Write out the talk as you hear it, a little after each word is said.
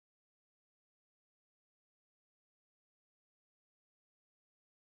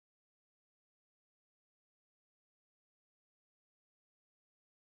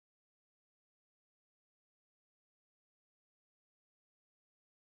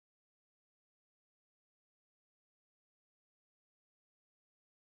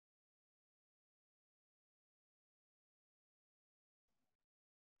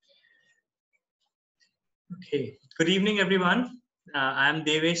Okay, good evening, everyone. I'm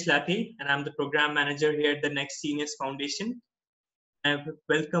Devesh Lathi, and I'm the program manager here at the Next Genius Foundation. I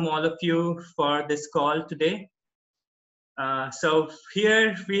welcome all of you for this call today. So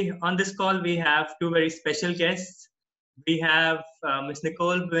here we on this call we have two very special guests. We have Ms.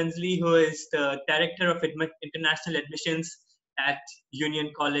 Nicole Buenzli, who is the director of international admissions at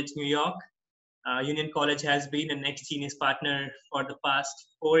Union College, New York. Union College has been a Next Genius partner for the past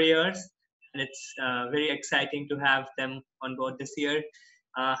 4 years, and it's very exciting to have them on board this year.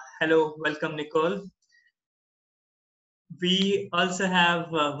 Hello, welcome, Nicole. We also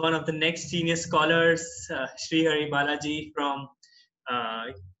have one of the Next Genius Scholars, Srihari Balaji from uh,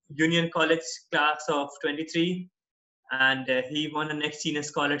 Union College class of 23, and he won a Next Genius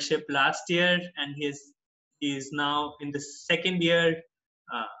Scholarship last year, and he is now in the second year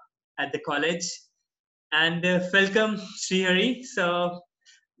uh, at the college. And welcome, Srihari. So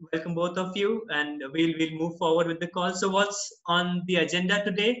welcome both of you, and we'll move forward with the call. So what's on the agenda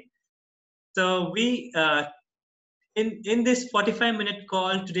today? So we in this 45-minute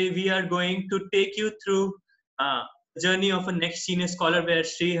call today, we are going to take you through the journey of a Next Genius Scholar, where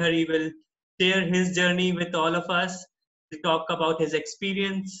Srihari will share his journey with all of us. We'll talk about his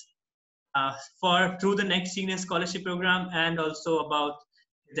experience through the Next Genius Scholarship Program, and also about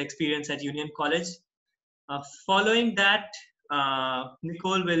his experience at Union College. Following that,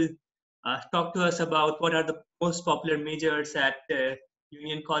 Nicole will talk to us about what are the most popular majors at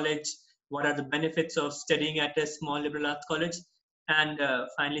Union College, what are the benefits of studying at a small liberal arts college, and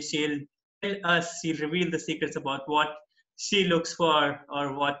finally she'll reveal the secrets about what she looks for,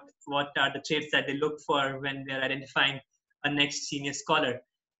 or what are the traits that they look for when they're identifying a Next Genius Scholar.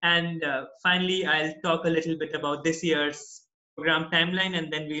 And finally, I'll talk a little bit about this year's program timeline,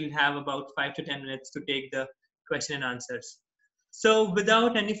 and then we'll have about 5 to 10 minutes to take the question and answers. So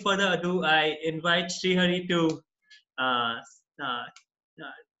without any further ado, I invite Srihari to uh, uh,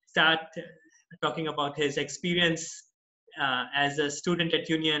 start talking about his experience as a student at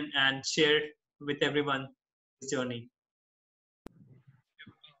Union and share with everyone his journey.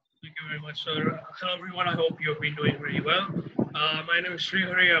 Thank you very much, sir. Hello, everyone. I hope you've been doing really well. My name is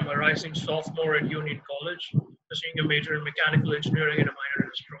Srihari. I'm a rising sophomore at Union College, pursuing a major in mechanical engineering and a minor in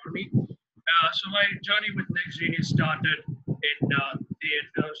astronomy. So my journey with Next Genius started in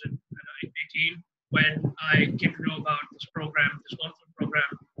 2018 when I came to know about this program, this wonderful program,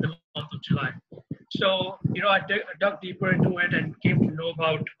 in the month of July. So, I dug deeper into it and came to know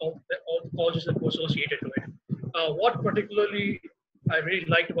about all the colleges that were associated to it. What particularly I really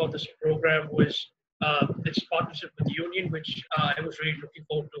liked about this program was its partnership with the Union, which I was really looking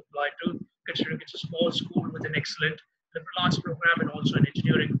forward to apply to, considering it's a small school with an excellent liberal arts program and also an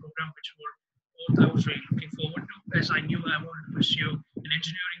engineering program, which were both I was really looking forward to, as I knew I wanted to pursue an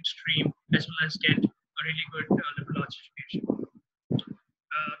engineering stream as well as get a really good liberal arts education.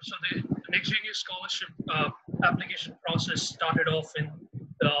 So the Next Genius Scholarship application process started off in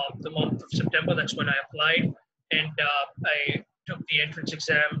the month of September. That's when I applied, and I took the entrance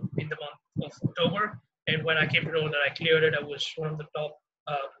exam in the month of October. And when I came to know that I cleared it, I was one of the top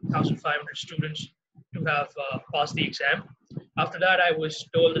 1,500 students to have passed the exam. After that, I was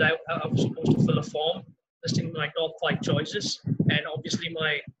told that I was supposed to fill a form listing my top 5 choices, and obviously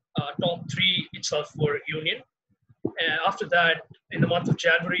my top 3 itself were Union. And after that, in the month of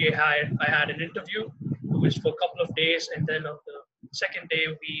January, I had an interview. It was for a couple of days, and then on the second day,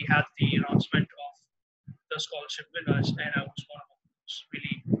 we had the announcement of the scholarship winners, and I was one of them. It was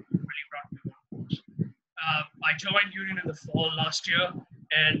really proud to be one of those. I joined Union in the fall last year,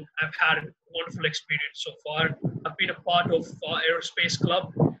 and I've had a wonderful experience so far. I've been a part of Aerospace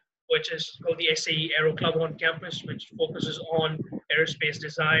Club, which is called the SAE Aero Club on campus, which focuses on aerospace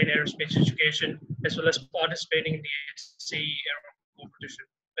design, aerospace education, as well as participating in the SAE Aero competition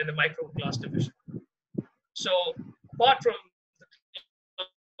in the micro class division. So apart from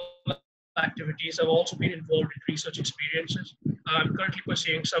the activities, I've also been involved in research experiences. I'm currently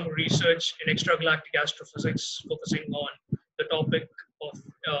pursuing some research in extragalactic astrophysics, focusing on the topic of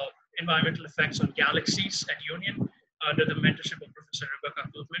environmental effects on galaxies at Union under the mentorship of Professor Rebecca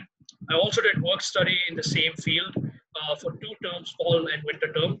Goodman. I also did work study in the same field for 2 terms, fall and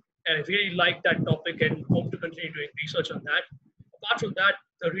winter term. And I really like that topic and hope to continue doing research on that. Apart from that,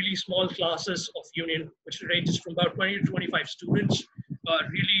 the really small classes of Union, which ranges from about 20 to 25 students, are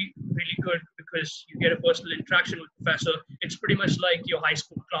really good because you get a personal interaction with the professor. It's pretty much like your high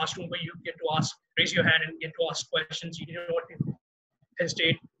school classroom where you get to raise your hand and get to ask questions. You don't want to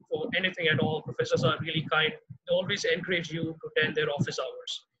hesitate for anything at all. Professors are really kind. They always encourage you to attend their office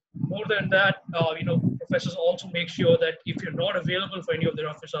hours. More than that, professors also make sure that if you're not available for any of their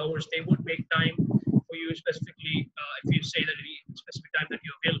office hours, they would make time for you specifically if you say that any specific time that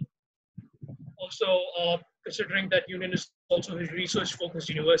you're available. Also, considering that Union is also a research-focused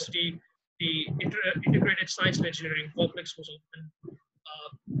university, the Integrated Science and Engineering Complex was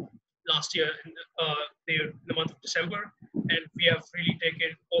opened last year in the month of December, and we have really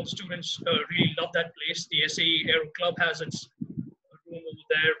taken all the students really love that place. The SAE Aero Club has its room over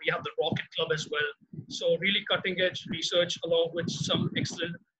there. We have the Rocket Club as well. So really cutting edge research along with some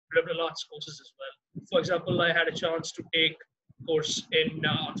excellent liberal arts courses as well. For example, I had a chance to take a course in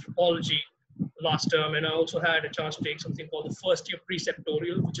anthropology last term, and I also had a chance to take something called the first year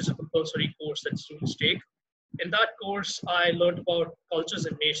preceptorial, which is a compulsory course that students take. In that course, I learned about cultures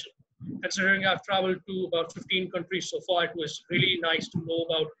and nation. Considering I've traveled to about 15 countries so far, it was really nice to know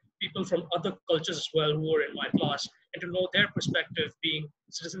about people from other cultures as well who were in my class, and to know their perspective being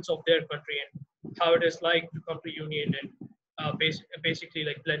citizens of their country and how it is like to come to Union and basically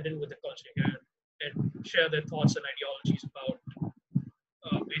like blend in with the culture here and share their thoughts and ideologies about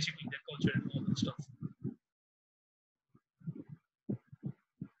basically their culture and all that stuff.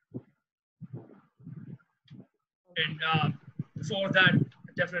 And before that,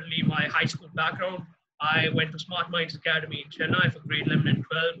 definitely my high school background. I went to Smart Minds Academy in Chennai for grade 11 and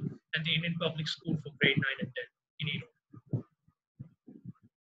 12, and the Indian Public School for grade 9 and 10 in Edo.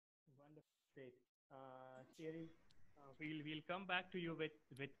 Wonderful, great. Srihari, we'll come back to you with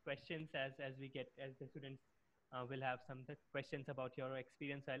questions as the students will have some questions about your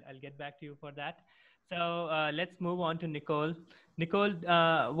experience. I'll get back to you for that. So let's move on to Nicole. Nicole,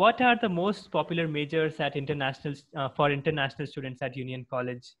 what are the most popular majors at for international students at Union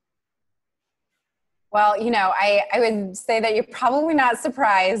College? Well, I would say that you're probably not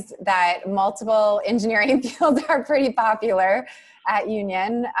surprised that multiple engineering fields are pretty popular at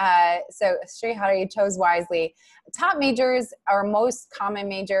Union. So Srihari chose wisely. Top majors are most common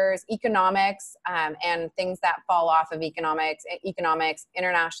majors: economics and things that fall off of economics,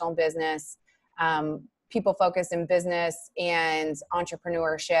 international business, people focused in business and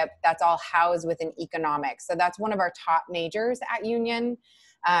entrepreneurship. That's all housed within economics. So that's one of our top majors at Union.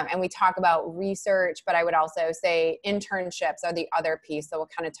 And we talk about research, but I would also say internships are the other piece. So we'll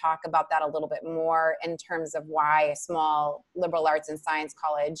kind of talk about that a little bit more in terms of why a small liberal arts and science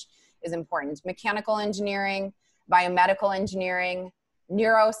college is important. Mechanical engineering, biomedical engineering,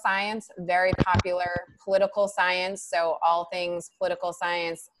 neuroscience, very popular, political science, so all things political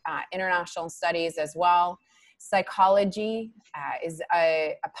science, international studies as well. Psychology is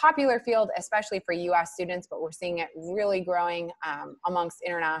a popular field, especially for US students, but we're seeing it really growing amongst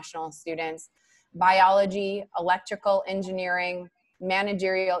international students. Biology, electrical engineering,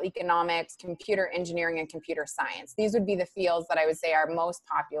 managerial economics, computer engineering, and computer science. These would be the fields that I would say are most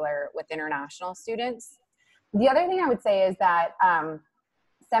popular with international students. The other thing I would say is that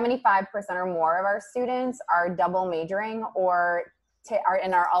 75% or more of our students are double majoring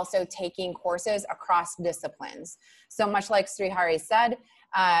and are also taking courses across disciplines. So much like Srihari said,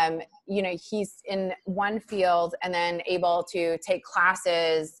 he's in one field and then able to take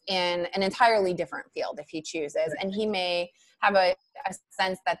classes in an entirely different field if he chooses. And he may have a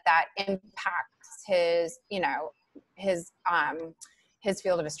sense that impacts his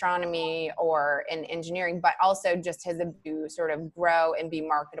field of astronomy or in engineering, but also just his ability to sort of grow and be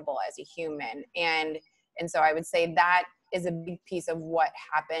marketable as a human. And so I would say that is a big piece of what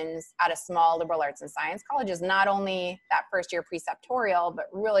happens at a small liberal arts and science college, is not only that first year preceptorial, but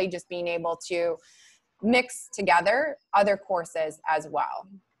really just being able to mix together other courses as well.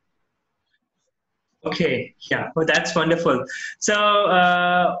 Okay, yeah, well, that's wonderful.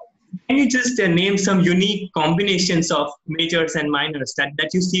 So can you just name some unique combinations of majors and minors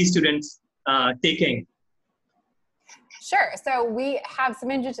that you see students taking? Sure. So we have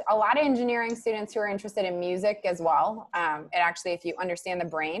a lot of engineering students who are interested in music as well. It actually, if you understand the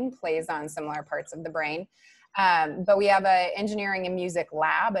brain, plays on similar parts of the brain. But we have an engineering and music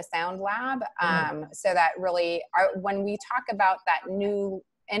lab, a sound lab. So that really, when we talk about that new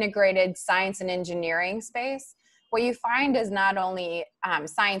integrated science and engineering space, what you find is not only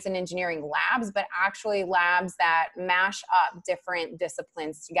science and engineering labs, but actually labs that mash up different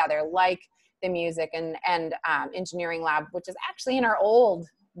disciplines together, like the music and engineering lab, which is actually in our old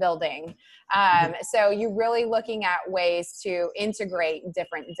building. So you're really looking at ways to integrate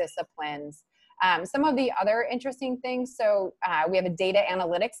different disciplines. Some of the other interesting things, so we have a data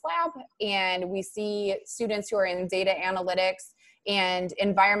analytics lab, and we see students who are in data analytics and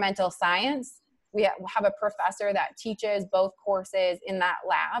environmental science. We have a professor that teaches both courses in that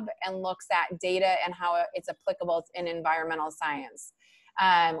lab and looks at data and how it's applicable in environmental science.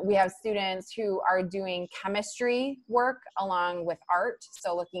 We have students who are doing chemistry work along with art,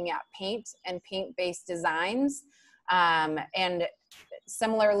 so looking at paint and paint-based designs, and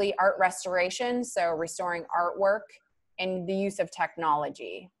similarly art restoration, so restoring artwork and the use of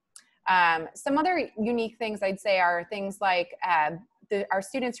technology. Some other unique things I'd say are things like our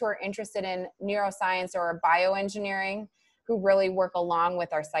students who are interested in neuroscience or bioengineering, who really work along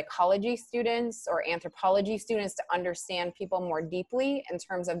with our psychology students or anthropology students to understand people more deeply in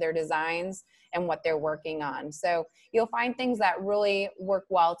terms of their designs and what they're working on. So you'll find things that really work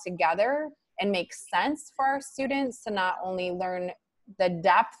well together and make sense for our students to not only learn the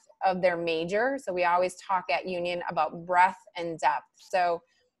depth of their major. So we always talk at Union about breadth and depth. So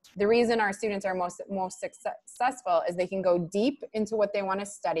the reason our students are most successful is they can go deep into what they want to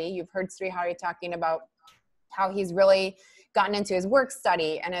study. You've heard Srihari talking about how he's really gotten into his work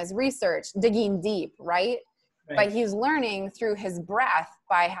study and his research, digging deep, right? But he's learning through his breadth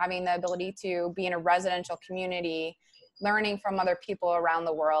by having the ability to be in a residential community, learning from other people around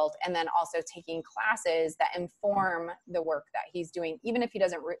the world, and then also taking classes that inform the work that he's doing, even if he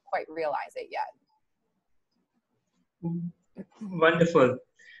doesn't quite realize it yet. Wonderful.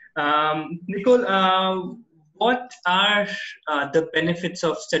 Nicole, what are the benefits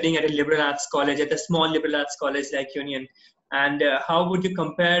of studying at a liberal arts college, at a small liberal arts college like Union? And how would you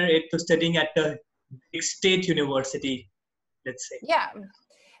compare it to studying at a big state university, let's say? Yeah.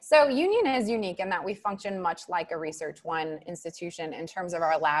 So Union is unique in that we function much like a Research One institution in terms of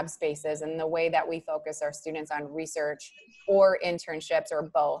our lab spaces and the way that we focus our students on research or internships or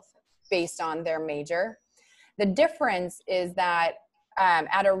both based on their major. The difference is that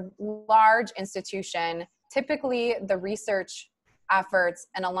at a large institution, typically the research efforts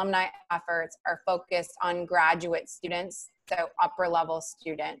and alumni efforts are focused on graduate students, so upper level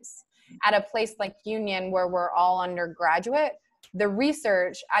students. At a place like Union, where we're all undergraduate, the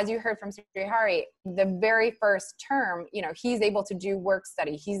research, as you heard from Srihari, the very first term, you know, he's able to do work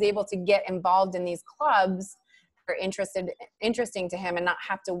study. He's able to get involved in these clubs that are interesting to him and not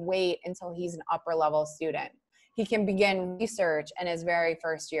have to wait until he's an upper level student. He can begin research in his very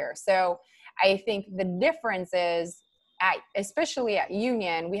first year. So I think the difference is, especially at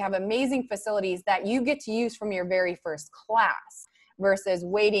Union, we have amazing facilities that you get to use from your very first class versus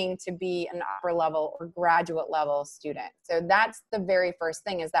waiting to be an upper level or graduate level student. So that's the very first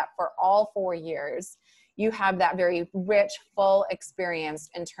thing, is that for all 4 years, you have that very rich, full experience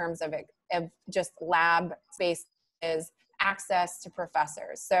in terms of just lab spaces, access to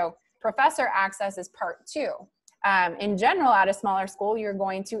professors. So professor access is part 2. In general, at a smaller school, you're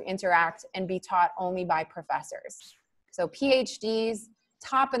going to interact and be taught only by professors. So PhDs,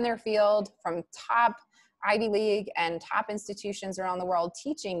 top in their field, from top Ivy League and top institutions around the world,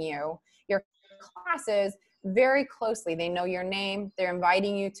 teaching you your classes very closely. They know your name. They're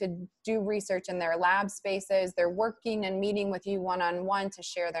inviting you to do research in their lab spaces. They're working and meeting with you one-on-one to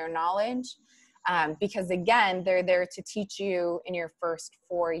share their knowledge. Because again, they're there to teach you in your first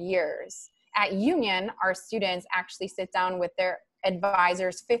 4 years. At Union, our students actually sit down with their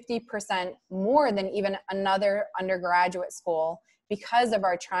advisors 50% more than even another undergraduate school because of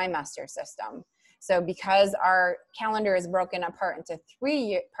our trimester system. So because our calendar is broken apart into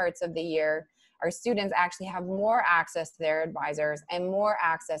 3 parts of the year, our students actually have more access to their advisors and more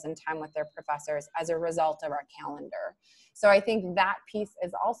access and time with their professors as a result of our calendar. So I think that piece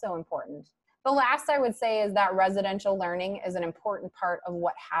is also important. The last I would say is that residential learning is an important part of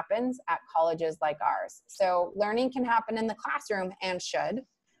what happens at colleges like ours. So learning can happen in the classroom and should.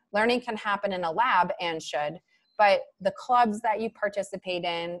 Learning can happen in a lab and should. But the clubs that you participate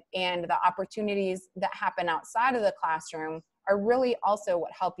in and the opportunities that happen outside of the classroom are really also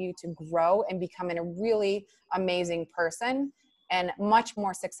what help you to grow and become a really amazing person and much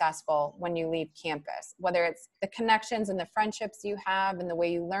more successful when you leave campus, whether it's the connections and the friendships you have and the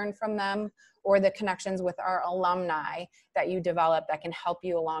way you learn from them, or the connections with our alumni that you develop that can help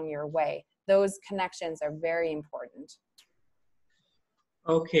you along your way. Those connections are very important.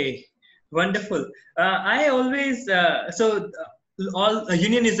 Okay, wonderful. I always,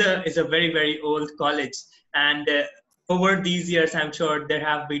 Union is a very, very old college, and over these years, I'm sure there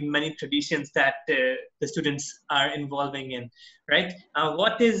have been many traditions that the students are involving in, right?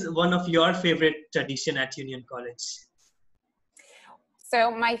 What is one of your favorite tradition at Union College?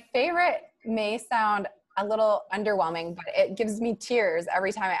 So my favorite may sound a little underwhelming, but it gives me tears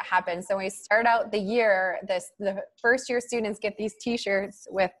every time it happens. So when we start out the year, the first year students get these t-shirts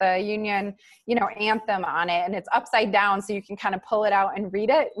with the Union, anthem on it, and it's upside down so you can kind of pull it out and read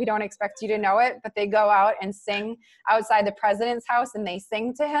it. We don't expect you to know it, but they go out and sing outside the president's house and they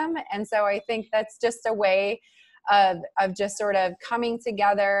sing to him. And so I think that's just a way of just sort of coming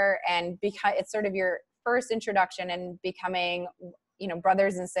together, and it's sort of your first introduction and becoming, you know,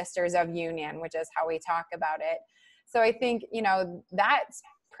 brothers and sisters of union, which is how we talk about it. So I think, you know, that's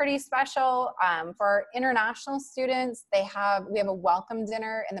pretty special. For our international students, we have a welcome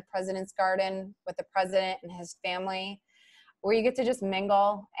dinner in the President's Garden with the president and his family, where you get to just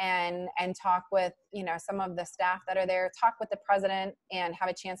mingle and talk with, you know, some of the staff that are there, talk with the president and have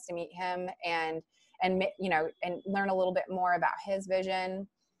a chance to meet him and you know, and learn a little bit more about his vision.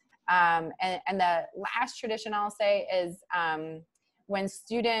 And the last tradition I'll say is when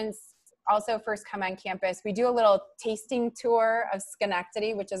students also first come on campus, we do a little tasting tour of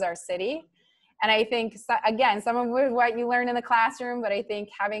Schenectady, which is our city. And I think, again, some of what you learn in the classroom, but I think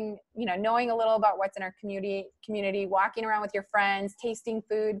having, you know, knowing a little about what's in our community, walking around with your friends, tasting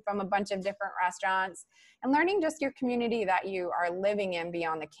food from a bunch of different restaurants, and learning just your community that you are living in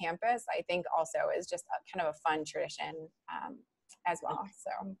beyond the campus, I think also is just kind of a fun tradition as well.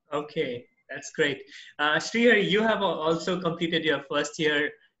 So. Okay, that's great. Srihari, you have also completed your first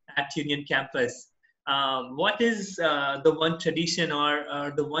year at Union campus. What is the one tradition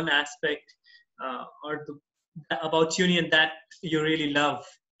or the one aspect about Union that you really love?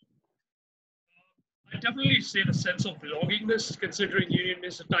 I definitely say the sense of belongingness, considering Union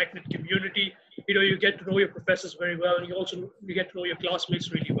is a tight-knit community. You know, you get to know your professors very well, and you get to know your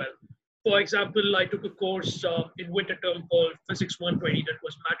classmates really well. For example, I took a course in winter term called Physics 120, that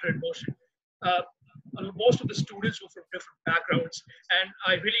was matter in motion. Most of the students were from different backgrounds, and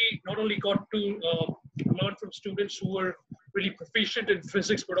I really not only got to learn from students who were really proficient in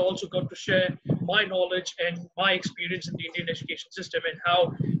physics, but also got to share my knowledge and my experience in the Indian education system and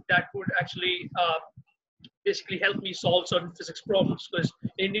how that would actually basically help me solve certain physics problems. Because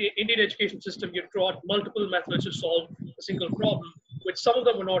in the Indian education system, you're taught multiple methods to solve a single problem, which some of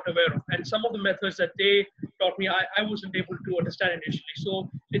them were not aware of. And some of the methods that they taught me, I wasn't able to understand initially. So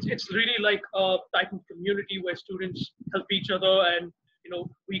it's really like a tight-knit community where students help each other, and, you know,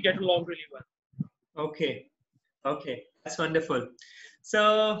 we get along really well. Okay, that's wonderful.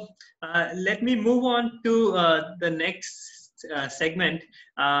 So let me move on to the next segment.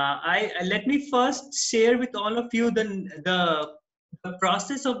 Let me first share with all of you the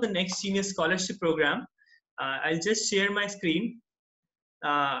process of the Next Genius Scholarship Program. I'll just share my screen.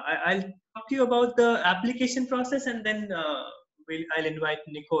 I'll talk to you about the application process, and then I'll invite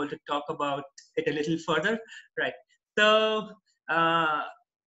Nicole to talk about it a little further. Right. So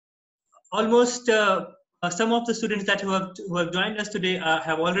almost some of the students that who have joined us today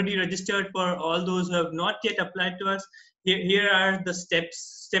have already registered. For all those who have not yet applied to us, here are the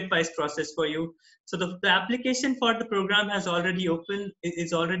step-wise process for you. So the application for the program is already open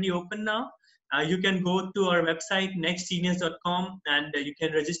now. You can go to our website nextgenius.com and you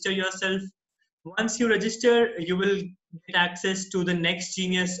can register yourself. Once you register, you will get access to the Next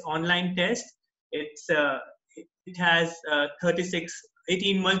Genius online test. It has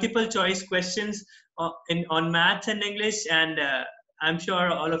 18 multiple choice questions on maths and English, and I'm sure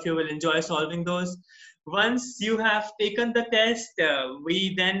all of you will enjoy solving those. Once you have taken the test,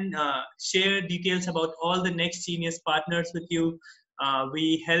 we then share details about all the Next Genius partners with you.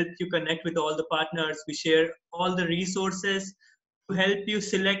 We help you connect with all the partners. We share all the resources to help you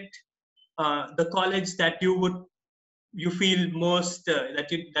select the college that you feel most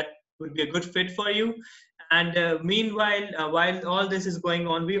that would be a good fit for you. And meanwhile, while all this is going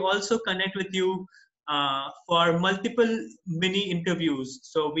on, we also connect with you for multiple mini interviews.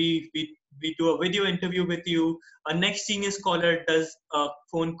 So we do a video interview with you. A Next Genius Scholar does a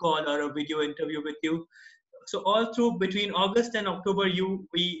phone call or a video interview with you. So all through between August and October,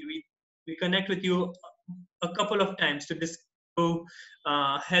 we connect with you a couple of times to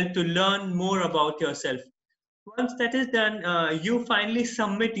help to learn more about yourself. Once that is done, you finally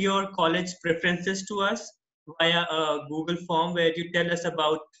submit your college preferences to us via a Google form, where you tell us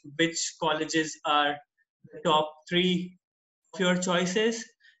about which colleges are the top 3 of your choices,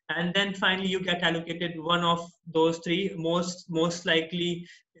 and then finally you get allocated one of those 3. Most likely,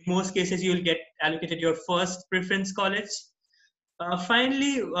 in most cases, you'll get allocated your first preference college.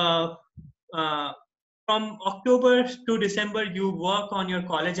 Finally, from October to December, you work on your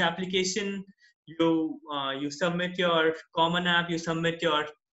college application. You submit your Common App, you submit your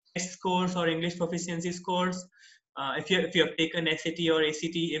test scores or English proficiency scores. If you have taken SAT or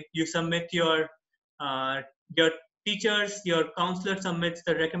ACT, if you submit your teachers, your counselor submits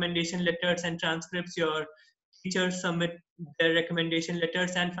the recommendation letters and transcripts, your teachers submit their recommendation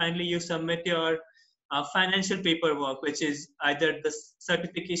letters, and finally you submit your financial paperwork, which is either the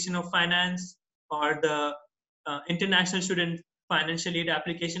certification of finance or the international student financial aid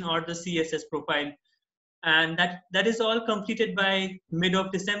application or the CSS profile. and that is all completed by mid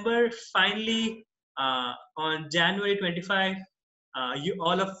of December. Finally, on January 25, you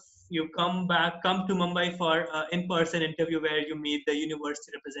all of you come to Mumbai for in-person interview where you meet the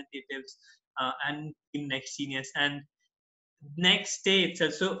university representatives and next seniors. And next day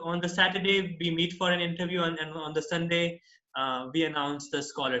itself, so on the Saturday we meet for an interview, and on the Sunday we announce the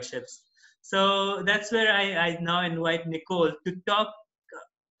scholarships. So that's where I now invite Nicole to talk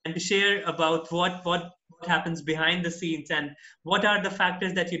and to share about what happens behind the scenes and what are the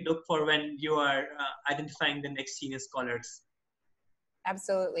factors that you look for when you are identifying the next senior scholars.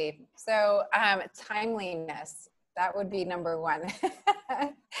 Absolutely. So timeliness, that would be number one.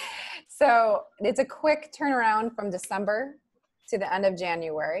 So it's a quick turnaround from December to the end of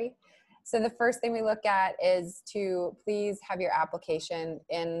January. So the first thing we look at is to please have your application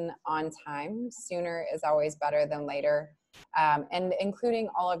in on time. Sooner is always better than later. And including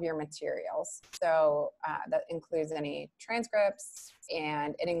all of your materials. So that includes any transcripts,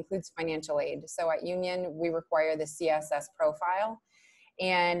 and it includes financial aid. So at Union, we require the CSS profile.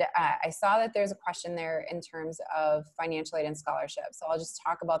 And I saw that there's a question there in terms of financial aid and scholarships. So I'll just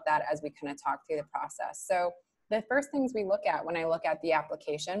talk about that as we kind of talk through the process. So the first things we look at when I look at the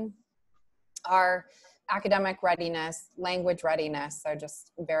application are academic readiness, language readiness, so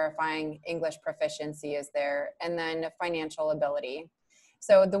just verifying English proficiency is there, and then financial ability.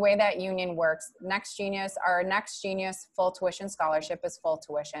 So the way that Union works, our Next Genius full tuition scholarship is full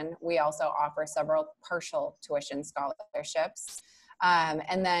tuition. We also offer several partial tuition scholarships.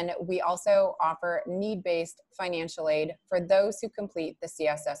 And then we also offer need-based financial aid for those who complete the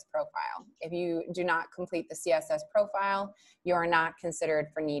CSS profile. If you do not complete the CSS profile, you are not considered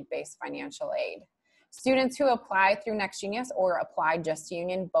for need-based financial aid. Students who apply through Next Genius or apply just to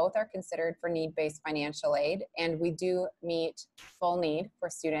Union, both are considered for need-based financial aid, and we do meet full need for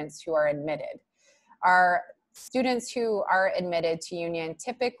students who are admitted. Our students who are admitted to Union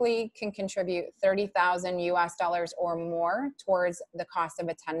typically can contribute $30,000 US or more towards the cost of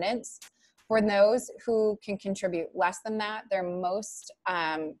attendance. For those who can contribute less than that, they're most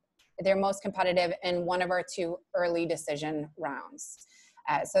competitive in one of our 2 early decision rounds.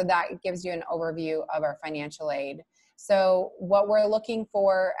 So that gives you an overview of our financial aid. So what we're looking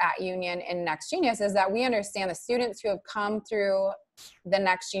for at Union and Next Genius is that we understand the students who have come through the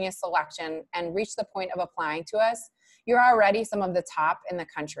Next Genius selection and reached the point of applying to us. You're already some of the top in the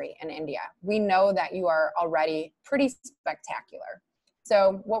country in India. We know that you are already pretty spectacular.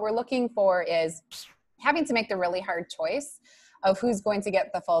 So what we're looking for is having to make the really hard choice of who's going to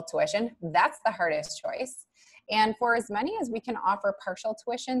get the full tuition. That's the hardest choice. And for as many as we can offer partial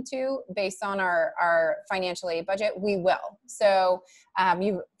tuition to based on our financial aid budget, we will. So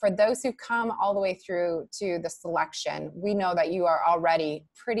for those who come all the way through to the selection, we know that you are already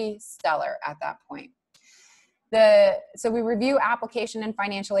pretty stellar at that point. So we review application and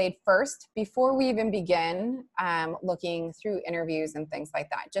financial aid first before we even begin looking through interviews and things like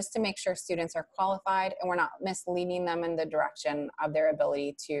that, just to make sure students are qualified and we're not misleading them in the direction of their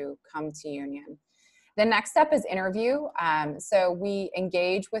ability to come to Union. The next step is interview. So we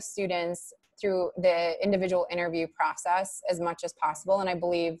engage with students through the individual interview process as much as possible. And I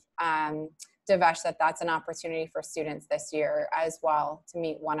believe, Devesh, that's an opportunity for students this year as well to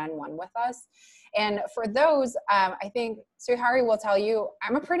meet one-on-one with us. And for those, I think Srihari will tell you,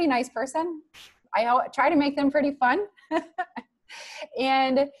 I'm a pretty nice person. I try to make them pretty fun.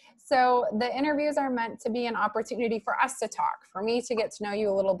 And so the interviews are meant to be an opportunity for us to talk, for me to get to know you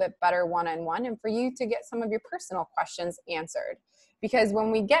a little bit better one-on-one, and for you to get some of your personal questions answered. Because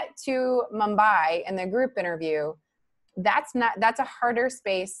when we get to Mumbai in the group interview, that's a harder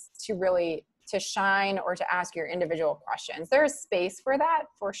space to shine or to ask your individual questions. There's space for that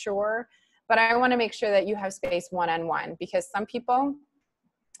for sure, but I want to make sure that you have space one-on-one, because some people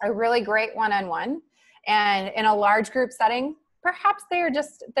are really great one-on-one, and in a large group setting, perhaps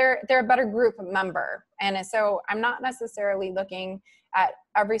they're a better group member. And so I'm not necessarily looking at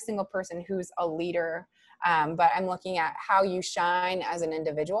every single person who's a leader, but I'm looking at how you shine as an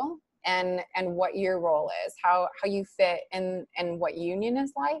individual and what your role is, how you fit in what Union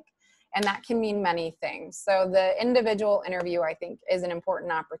is like. And that can mean many things. So the individual interview, I think, is an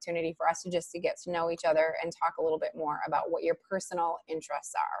important opportunity for us to get to know each other and talk a little bit more about what your personal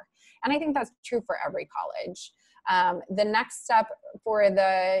interests are. And I think that's true for every college. The next step for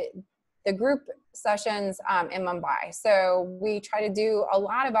the group sessions in Mumbai. So we try to do a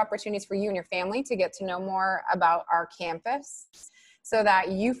lot of opportunities for you and your family to get to know more about our campus. so that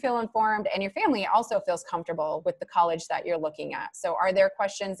you feel informed and your family also feels comfortable with the college that you're looking at. So are their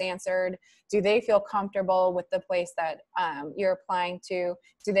questions answered? Do they feel comfortable with the place that you're applying to?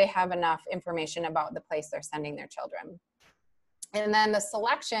 Do they have enough information about the place they're sending their children? And then the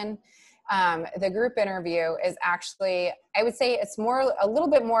selection, the group interview is actually, I would say it's a little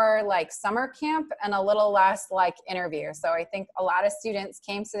bit more like summer camp and a little less like interview. So I think a lot of students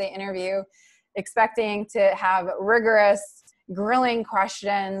came to the interview expecting to have rigorous grilling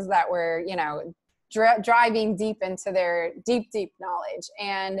questions that were, you know, driving deep into their deep knowledge.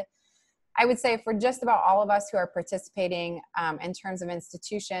 And I would say for just about all of us who are participating in terms of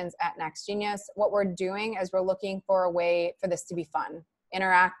institutions at Next Genius, what we're doing is we're looking for a way for this to be fun,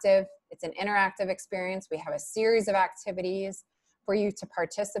 interactive. It's an interactive experience. We have a series of activities for you to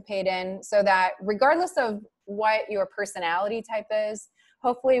participate in so that regardless of what your personality type is,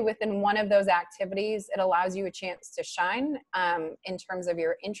 hopefully within one of those activities, it allows you a chance to shine in terms of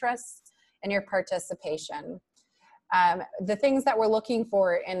your interests and your participation. The things that we're looking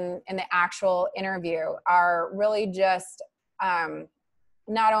for in the actual interview are really just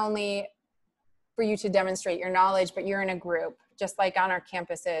not only for you to demonstrate your knowledge, but you're in a group, just like on our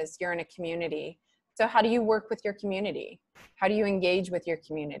campuses, you're in a community. So how do you work with your community? How do you engage with your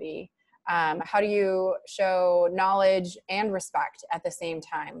community? How do you show knowledge and respect at the same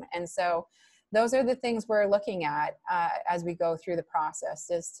time? And so those are the things we're looking at as we go through the process,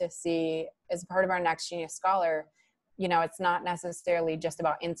 is to see, as part of our Next Genius Scholar, you know, it's not necessarily just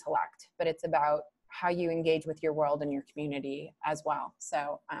about intellect, but it's about how you engage with your world and your community as well.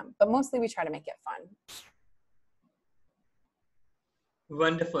 So, but mostly we try to make it fun.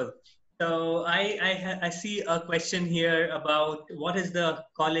 Wonderful. So I see a question here about what is the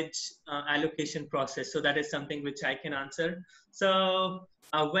college allocation process. So that is something which I can answer. So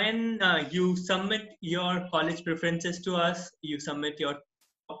when you submit your college preferences to us, you submit your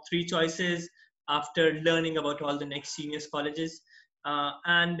top 3 choices after learning about all the Next Genius colleges.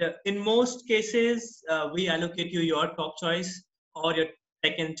 And in most cases, we allocate you your top choice or your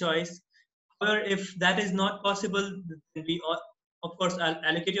second choice. However, if that is not possible, then we, of course, I'll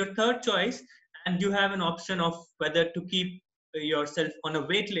allocate your third choice, and you have an option of whether to keep yourself on a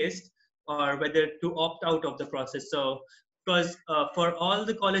wait list or whether to opt out of the process. So, because for all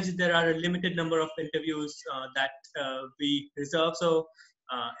the colleges, there are a limited number of interviews that we reserve. So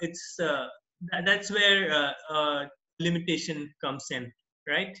it's that's where limitation comes in,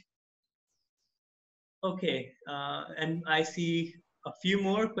 right? Okay, and I see a few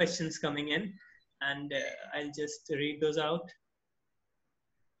more questions coming in, and I'll just read those out.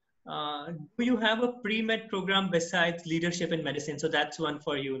 Do you have a pre-med program besides leadership in medicine? So that's one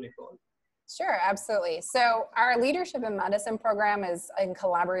for you, Nicole. Sure, absolutely. So our leadership in medicine program is in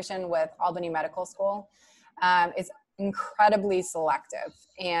collaboration with Albany Medical School. It's incredibly selective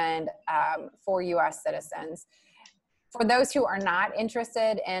and for US citizens. For those who are not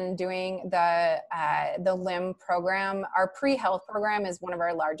interested in doing the LIM program, our pre-health program is one of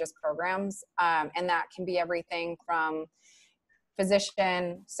our largest programs, and that can be everything from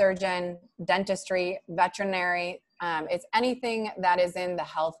physician, surgeon, dentistry, veterinary. It's anything that is in the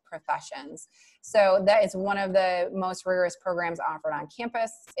health professions. So that is one of the most rigorous programs offered on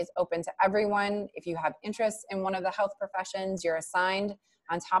campus. It's open to everyone. If you have interest in one of the health professions, you're assigned,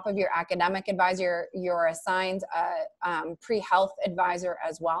 on top of your academic advisor, you're assigned a pre-health advisor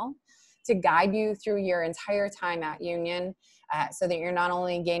as well to guide you through your entire time at Union, so that you're not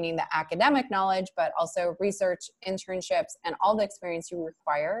only gaining the academic knowledge, but also research, internships, and all the experience you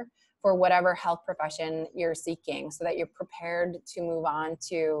require for whatever health profession you're seeking, so that you're prepared to move on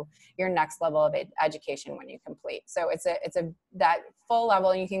to your next level of education when you complete. So it's that full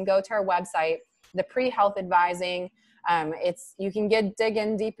level. You can go to our website, the pre-health advising. You can dig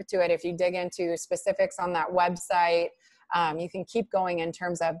in deep to it if you dig into specifics on that website. You can keep going in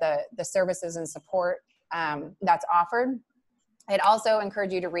terms of the services and support that's offered. I'd also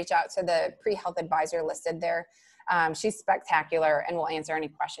encourage you to reach out to the pre-health advisor listed there. She's spectacular and will answer any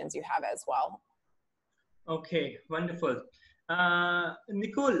questions you have as well. Okay, wonderful.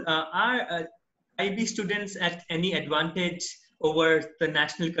 Nicole, are IB students at any advantage over the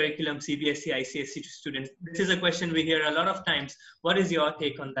national curriculum CBSE, ICSE students? This is a question we hear a lot of times. What is your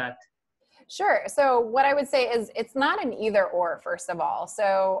take on that? Sure. So what I would say is it's not an either or, first of all.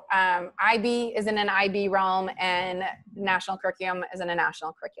 So IB is in an IB realm and national curriculum is in a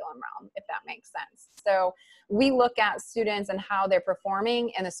national curriculum realm, if that makes sense. So we look at students and how they're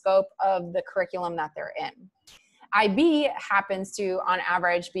performing in the scope of the curriculum that they're in. IB happens to, on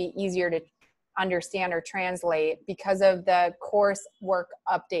average, be easier to understand or translate because of the course work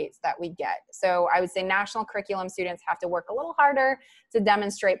updates that we get. So I would say national curriculum students have to work a little harder to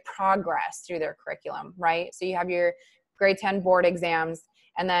demonstrate progress through their curriculum, right? So you have your grade 10 board exams,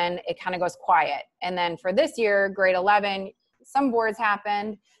 and then it kind of goes quiet. And then for this year, grade 11, some boards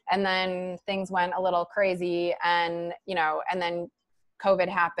happened, and then things went a little crazy, and, you know, and then COVID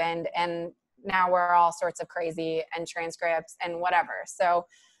happened, and now we're all sorts of crazy, and transcripts and whatever. So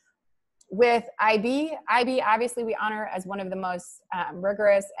with IB, obviously we honor as one of the most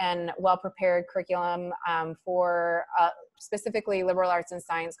rigorous and well-prepared curriculum for specifically liberal arts and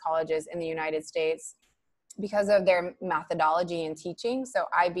science colleges in the United States because of their methodology in teaching. So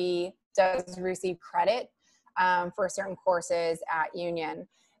IB does receive credit for certain courses at Union,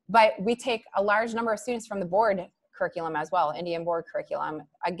 but we take a large number of students from the board curriculum as well, Indian board curriculum.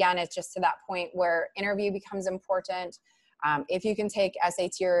 Again, it's just to that point where interview becomes important. If you can take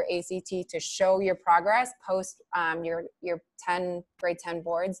SAT or ACT to show your progress post your grade 10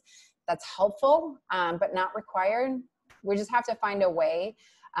 boards, that's helpful, but not required. We just have to find a way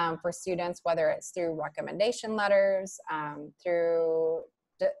for students, whether it's through recommendation letters, through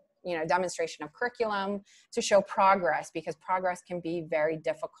demonstration of curriculum, to show progress, because progress can be very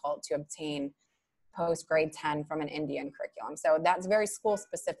difficult to obtain post grade 10 from an Indian curriculum. So that's very school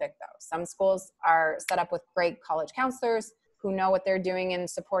specific though. Some schools are set up with great college counselors who know what they're doing in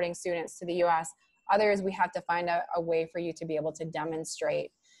supporting students to the US. Others, we have to find a way for you to be able to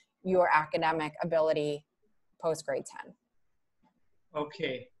demonstrate your academic ability post grade 10.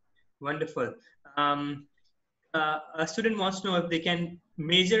 Okay, wonderful. A student wants to know if they can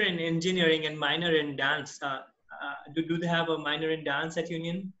major in engineering and minor in dance. Do they have a minor in dance at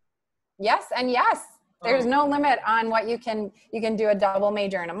Union? Yes, and yes. There's no limit on what you can do a double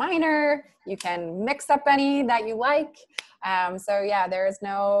major and a minor. You can mix up any that you like. So yeah, there is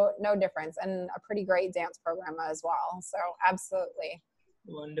no difference, and a pretty great dance program as well. So absolutely.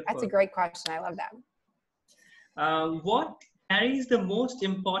 Wonderful. That's a great question. I love that. What carries the most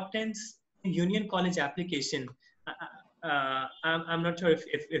importance in Union College application? I'm not sure if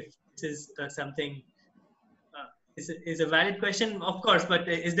this is something is a valid question, of course, but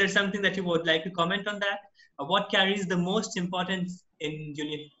is there something that you would like to comment on that? What carries the most importance in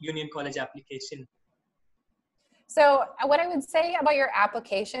Union College application? So what I would say about your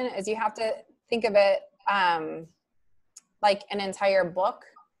application is you have to think of it like an entire book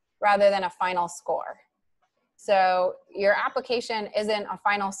rather than a final score. So your application isn't a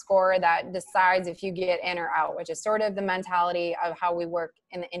final score that decides if you get in or out, which is sort of the mentality of how we work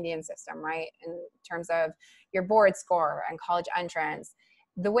in the Indian system, right? In terms of your board score and college entrance.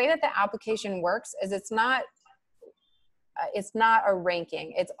 The way that the application works is it's not a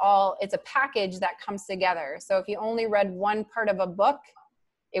ranking. It's a package that comes together. So if you only read one part of a book,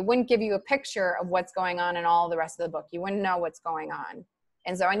 it wouldn't give you a picture of what's going on in all the rest of the book. You wouldn't know what's going on.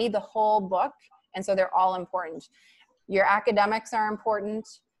 And so I need the whole book. And so they're all important. Your academics are important.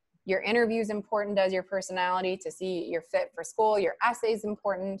 Your interview is important as your personality to see you're fit for school. Your essay is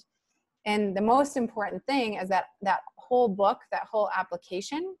important. And the most important thing is that whole book, that whole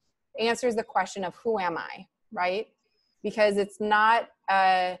application answers the question of who am I, right? Because it's not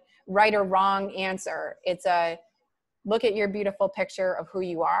a right or wrong answer. It's a look at your beautiful picture of who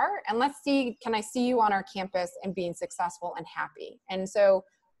you are, and let's see, can I see you on our campus and being successful and happy? And so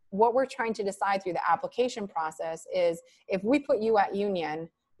what we're trying to decide through the application process is, if we put you at Union,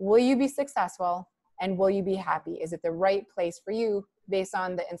 will you be successful and will you be happy? Is it the right place for you based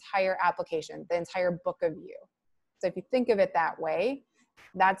on the entire application, the entire book of you? So if you think of it that way,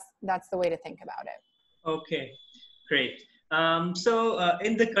 that's the way to think about it. Okay, great. So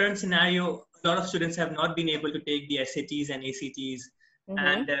in the current scenario, a lot of students have not been able to take the SATs and ACTs. Mm-hmm.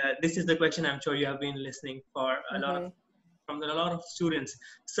 And this is the question I'm sure you have been listening for from a lot of students.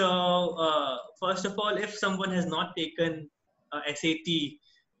 So first of all, if someone has not taken SAT,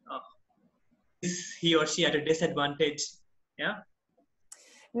 is he or she at a disadvantage? Yeah?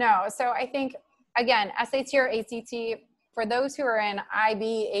 No, so I think, again, SAT or ACT, for those who are in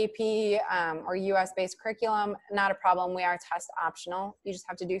IB, AP, or US-based curriculum, not a problem. We are test optional. You just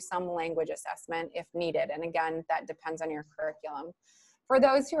have to do some language assessment if needed. And again, that depends on your curriculum. For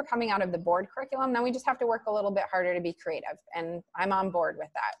those who are coming out of the board curriculum, then we just have to work a little bit harder to be creative. And I'm on board with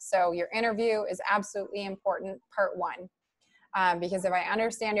that. So your interview is absolutely important, part one. Because if I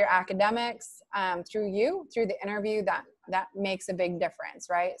understand your academics through the interview, that makes a big difference,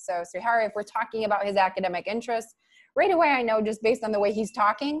 right? So Srihari, if we're talking about his academic interests, right away I know just based on the way he's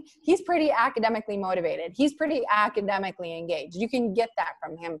talking, he's pretty academically motivated. He's pretty academically engaged. You can get that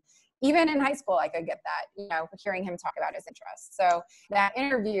from him. even in high school, I could get that, you know, hearing him talk about his interests. So that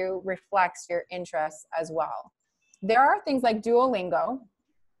interview reflects your interests as well. There are things like Duolingo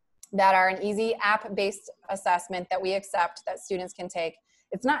that are an easy app-based assessment that we accept that students can take.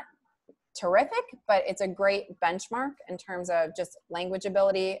 It's not terrific, but it's a great benchmark in terms of just language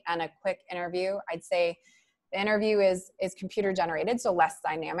ability and a quick interview. I'd say the interview is computer generated, so less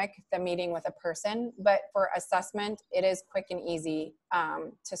dynamic than meeting with a person, but for assessment, it is quick and easy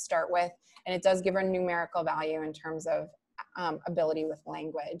to start with, and it does give a numerical value in terms of ability with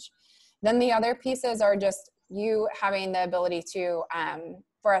language. Then the other pieces are just you having the ability to,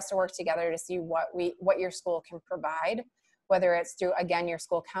 for us to work together to see what your school can provide, whether it's through, again, your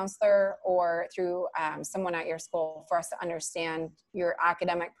school counselor or through someone at your school, for us to understand your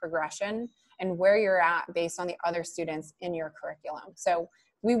academic progression and where you're at based on the other students in your curriculum. So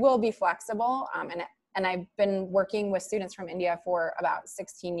we will be flexible, and I've been working with students from India for about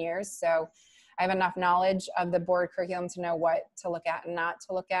 16 years, so I have enough knowledge of the board curriculum to know what to look at and not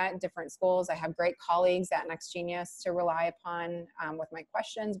to look at in different schools. I have great colleagues at Next Genius to rely upon with my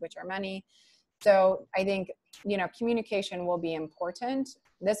questions, which are many. So I think, you know, communication will be important.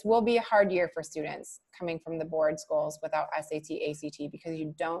 This will be a hard year for students coming from the board schools without SAT, ACT, because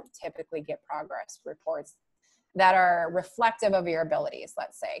you don't typically get progress reports that are reflective of your abilities,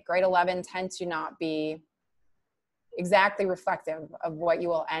 let's say. Grade 11 tend to not be exactly reflective of what you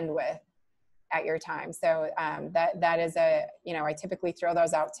will end with at your time. So that is a, you know, I typically throw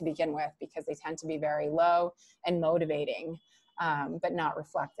those out to begin with because they tend to be very low and motivating. But not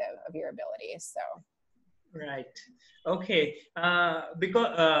reflective of your abilities. So, right. Okay.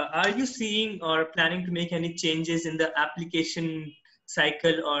 Because are you seeing or planning to make any changes in the application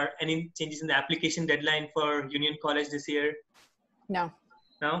cycle or any changes in the application deadline for Union College this year? No.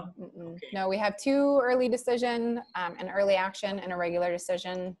 No? Okay. No, we have 2 early decision, an early action and a regular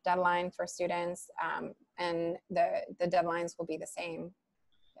decision deadline for students. And the deadlines will be the same.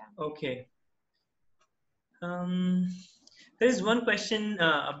 Yeah. Okay. There is one question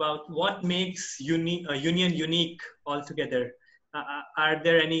about what makes Union unique altogether. Are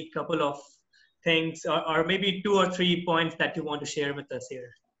there any couple of things or maybe 2 or 3 points that you want to share with us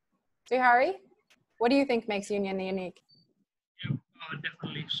here? Srihari, what do you think makes Union unique? Yeah,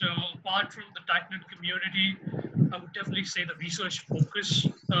 definitely. So apart from the tight-knit community, I would definitely say the research focus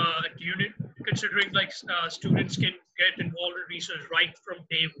at Union, considering like students can get involved in research right from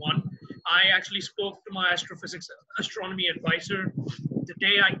day one. I actually spoke to my astronomy advisor the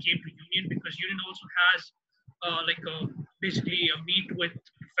day I came to Union, because Union also has basically a meet with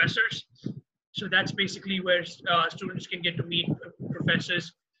professors. So that's basically where students can get to meet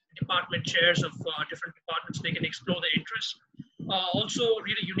professors, department chairs of different departments. They can explore their interests. Also, a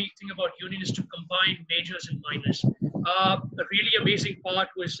really unique thing about Union is to combine majors and minors. A really amazing part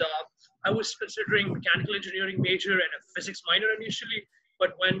was I was considering mechanical engineering major and a physics minor initially,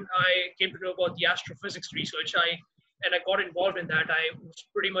 but when I came to know about the astrophysics research, I got involved in that. I was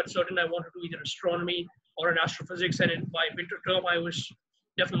pretty much certain I wanted to do either astronomy or an astrophysics, and in my winter term, I was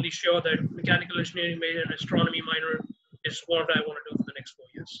definitely sure that mechanical engineering major and astronomy minor is what I want to do for the next 4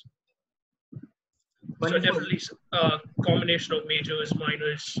 years. Wonderful. So definitely a combination of majors,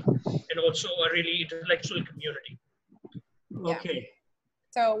 minors, and also a really intellectual community. Okay. Yeah.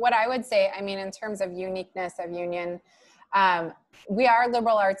 So what I would say, I mean, in terms of uniqueness of Union, we are a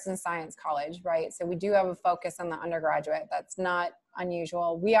liberal arts and science college, right? So we do have a focus on the undergraduate. That's not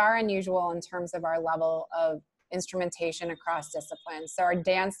unusual. We are unusual in terms of our level of instrumentation across disciplines. So our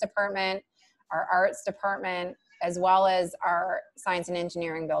dance department, our arts department, as well as our science and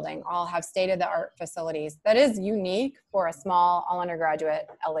engineering building all have state-of-the-art facilities. That is unique for a small all-undergraduate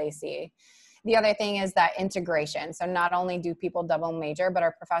LAC. The other thing is that integration. So not only do people double major, but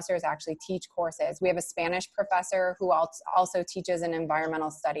our professors actually teach courses. We have a Spanish professor who also teaches in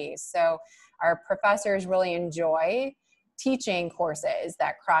environmental studies. So our professors really enjoy teaching courses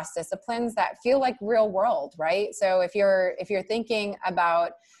that cross disciplines that feel like real world, right? So if you're thinking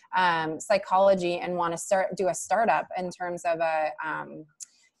about psychology and want to do a startup in terms of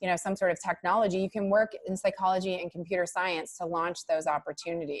some sort of technology, you can work in psychology and computer science to launch those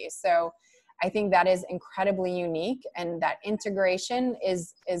opportunities. So I think that is incredibly unique, and that integration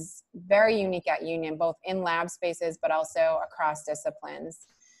is very unique at Union, both in lab spaces, but also across disciplines.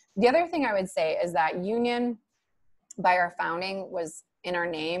 The other thing I would say is that Union, by our founding, was in our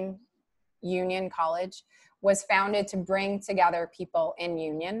name, Union College, was founded to bring together people in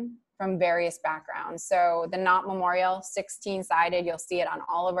Union from various backgrounds. So the Knott Memorial, 16-sided, you'll see it on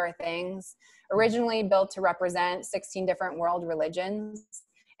all of our things, originally built to represent 16 different world religions.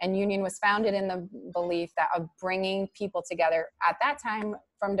 And Union was founded in the belief that of bringing people together at that time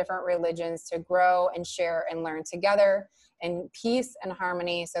from different religions to grow and share and learn together in peace and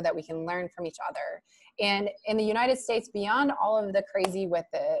harmony so that we can learn from each other. And in the United States, beyond all of the crazy with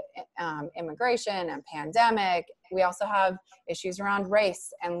the immigration and pandemic, we also have issues around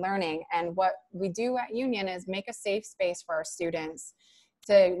race and learning. And what we do at Union is make a safe space for our students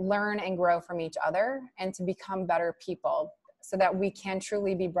to learn and grow from each other and to become better people so that we can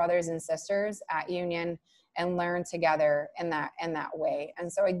truly be brothers and sisters at Union and learn together in that way.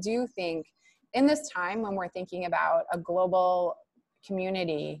 And so I do think in this time when we're thinking about a global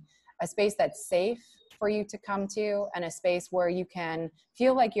community, a space that's safe for you to come to and a space where you can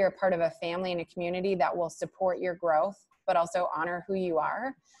feel like you're a part of a family and a community that will support your growth, but also honor who you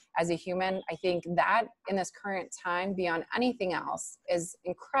are as a human. I think that in this current time, beyond anything else, is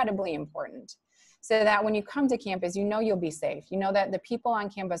incredibly important. So that when you come to campus, you know you'll be safe. You know that the people on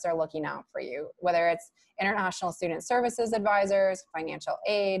campus are looking out for you, whether it's international student services advisors, financial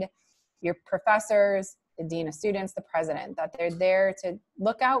aid, your professors, the dean of students, the president, that they're there to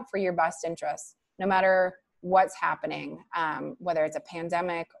look out for your best interests, no matter what's happening, whether it's a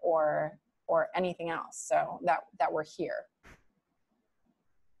pandemic or anything else. So that we're here.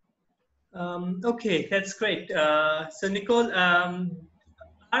 Okay, that's great. So Nicole,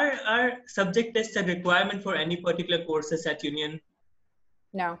 are subject tests a requirement for any particular courses at Union?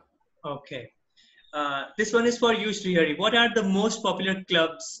 No. Okay. This one is for you, Srihari. What are the most popular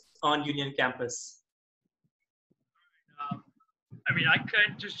clubs on Union campus? I mean, I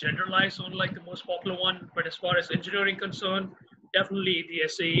can't just generalize on like the most popular one, but as far as engineering concerned, definitely the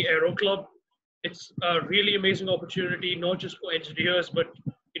SAE Aero Club. It's a really amazing opportunity, not just for engineers, but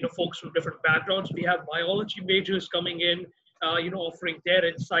folks from different backgrounds. We have biology majors coming in, offering their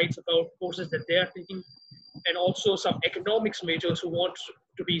insights about courses that they're taking, and also some economics majors who want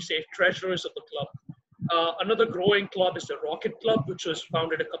to be, say, treasurers of the club. Another growing club is the Rocket Club, which was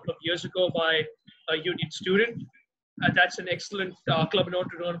founded a couple of years ago by a Union student. That's an excellent club in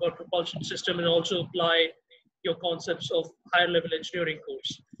order to learn about propulsion system and also apply your concepts of higher level engineering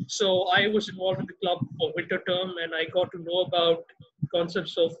course. So I was involved in the club for winter term, and I got to know about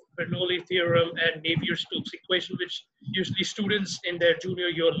concepts of Bernoulli theorem and Navier-Stokes equation, which usually students in their junior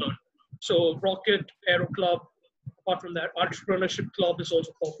year learn. So Rocket, Aero Club, apart from that, Entrepreneurship Club is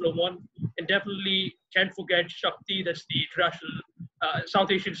also a popular one. And definitely can't forget Shakti, that's the International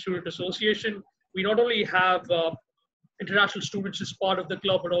South Asian Student Association. We not only have international students as part of the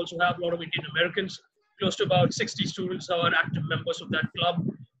club, but also have a lot of Indian Americans. Close to about 60 students are active members of that club,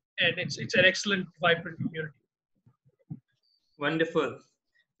 and it's an excellent, vibrant community. Wonderful,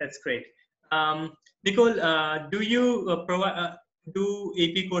 that's great. Nicole, do you do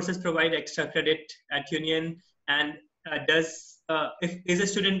AP courses provide extra credit at Union, and is a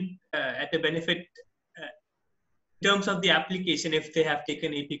student at a benefit in terms of the application if they have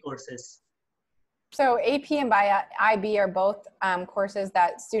taken AP courses? So AP and IB are both courses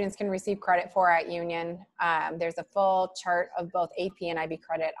that students can receive credit for at Union. There's a full chart of both AP and IB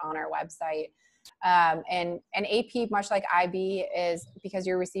credit on our website. And AP, much like IB, is because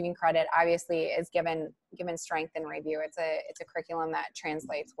you're receiving credit, obviously is given strength and review. It's a curriculum that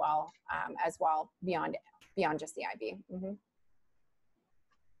translates well as well beyond just the IB. Mm-hmm.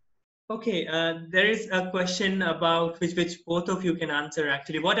 Okay, there is a question about which both of you can answer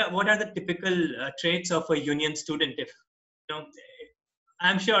actually. What are the typical traits of a Union student? If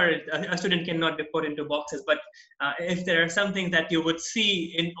I'm sure a student cannot be put into boxes, but if there are something that you would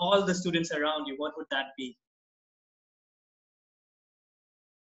see in all the students around you, what would that be?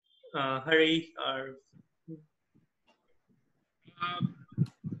 Hari or?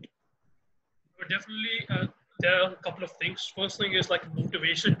 Definitely. There are a couple of things. First thing is like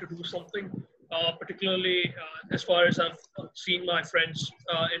motivation to do something, particularly as far as I've seen my friends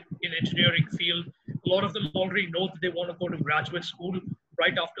in engineering field. A lot of them already know that they want to go to graduate school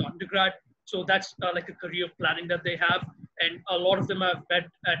right after undergrad. So that's like a career planning that they have. And a lot of them I've met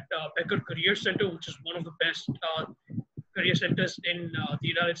at Becker Career Center, which is one of the best career centers in the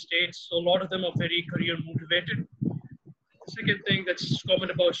United States. So a lot of them are very career motivated. The second thing that's common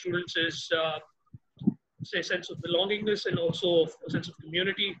about students is say sense of belongingness and also a sense of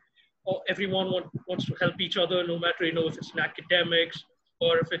community. Everyone wants to help each other, no matter if it's in academics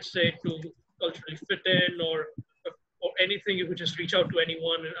or if it's say to culturally fit in or anything. You could just reach out to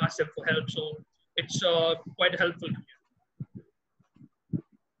anyone and ask them for help. So it's quite helpful.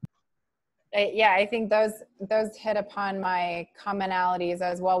 Yeah, I think those hit upon my commonalities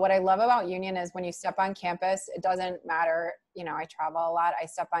as well. What I love about Union is when you step on campus, it doesn't matter. I travel a lot. I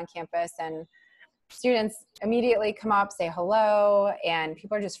step on campus and students immediately come up, say hello, and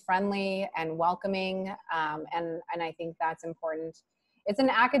people are just friendly and welcoming. And I think that's important. It's an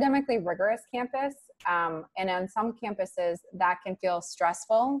academically rigorous campus. And on some campuses that can feel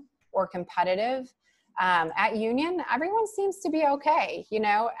stressful or competitive. At Union, everyone seems to be okay. You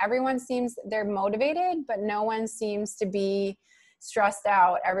know, everyone seems they're motivated, but no one seems to be stressed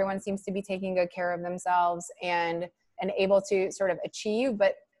out. Everyone seems to be taking good care of themselves and able to sort of achieve,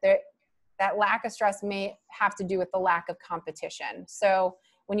 but that lack of stress may have to do with the lack of competition. So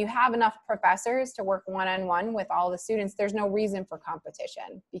when you have enough professors to work one-on-one with all the students, there's no reason for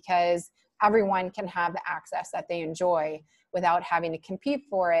competition because everyone can have the access that they enjoy without having to compete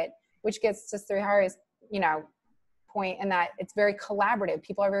for it, which gets to Srihari's, point in that it's very collaborative.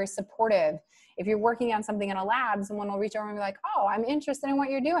 People are very supportive. If you're working on something in a lab, someone will reach over and be like, oh, I'm interested in what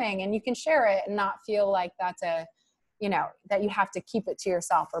you're doing. And you can share it and not feel like that's that you have to keep it to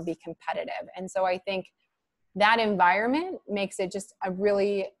yourself or be competitive. And so I think that environment makes it just a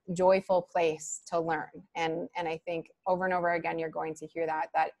really joyful place to learn. And I think over and over again, you're going to hear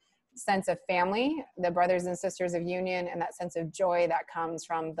that sense of family, the brothers and sisters of Union, and that sense of joy that comes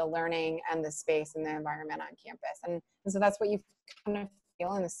from the learning and the space and the environment on campus. And so that's what you kind of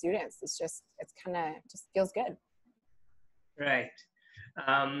feel in the students. It's kind of just feels good. Right.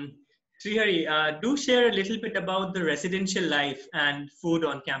 Srihari, do share a little bit about the residential life and food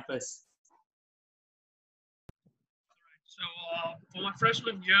on campus. So for my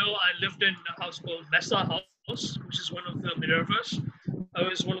freshman year, I lived in a house called Mesa House, which is one of the Minervas. I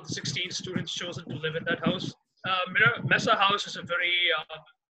was one of the 16 students chosen to live in that house. Mesa House is a very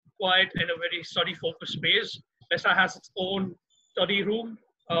quiet and a very study-focused space. Mesa has its own study room,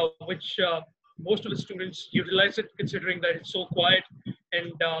 which most of the students utilize it, considering that it's so quiet,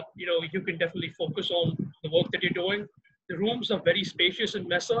 and you can definitely focus on the work that you're doing. The rooms are very spacious in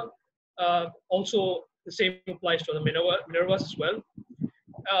Mesa. Also, the same applies to the Minervas as well.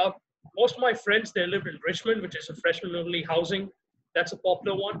 Most of my friends, they live in Richmond, which is a freshman-only housing. That's a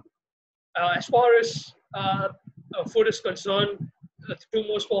popular one. As far as food is concerned, the two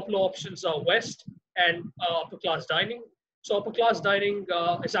most popular options are West and upper class dining. So upper class dining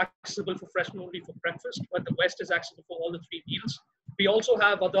is accessible for freshmen only for breakfast, but the West is accessible for all the 3 meals. We also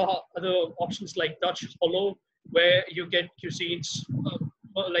have other options like Dutch Hollow, where you get cuisines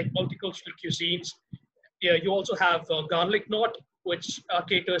like multicultural cuisines. Yeah, you also have Garlic Knot, which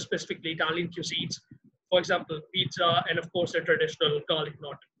caters specifically Italian cuisines. For example, pizza, and of course, the traditional garlic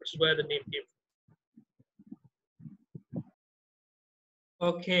knot, which is where the name came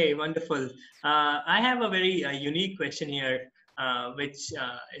from. Okay, wonderful. I have a very unique question here, which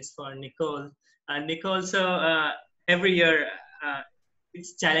is for Nicole. Nicole, so every year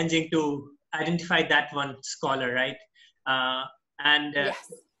it's challenging to identify that one scholar, right?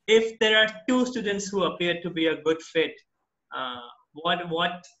 Yes. If there are 2 students who appear to be a good fit,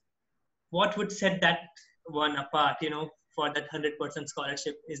 what would set that one apart, for that 100%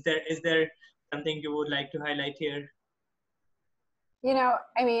 scholarship? Is there something you would like to highlight here?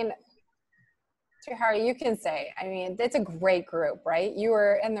 Srihari, you can say, it's a great group, right? You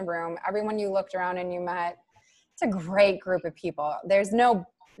were in the room, everyone you looked around and you met, it's a great group of people.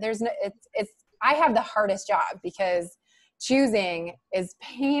 I have the hardest job because choosing is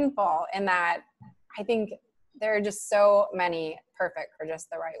painful in that I think there are just so many perfect for just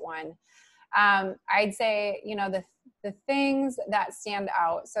the right one. I'd say, the things that stand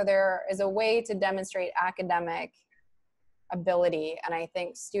out. So there is a way to demonstrate academic ability. And I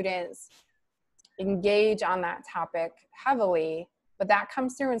think students engage on that topic heavily, but that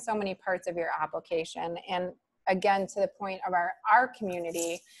comes through in so many parts of your application. And again, to the point of our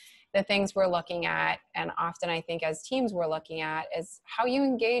community, the things we're looking at, and often I think as teams we're looking at, is how you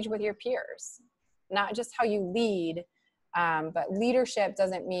engage with your peers, not just how you lead, but leadership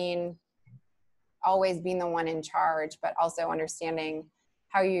doesn't mean always being the one in charge, but also understanding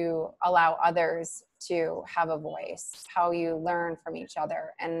how you allow others to have a voice, how you learn from each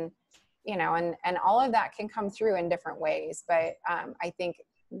other. And, and all of that can come through in different ways. But I think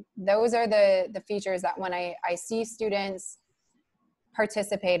those are the features that when I see students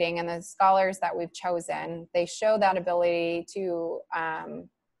participating in the scholars that we've chosen, they show that ability to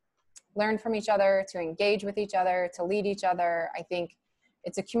learn from each other, to engage with each other, to lead each other. I think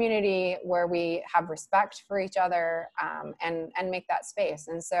it's a community where we have respect for each other and make that space.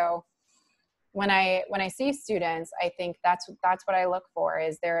 And so when I see students, I think that's what I look for,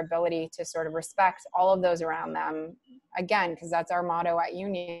 is their ability to sort of respect all of those around them. Again, because that's our motto at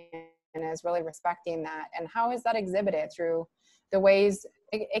Union, is really respecting that. And how is that exhibited through the ways,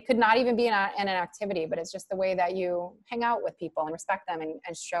 it could not even be in an activity, but it's just the way that you hang out with people and respect them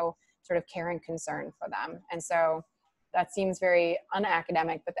and show sort of care and concern for them. And so that seems very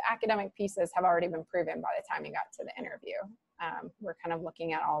unacademic, but the academic pieces have already been proven by the time you got to the interview. We're kind of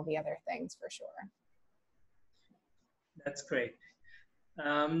looking at all the other things for sure. That's great.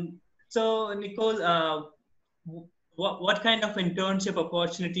 So Nicole, what kind of internship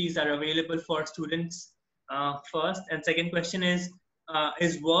opportunities are available for students first? And second question is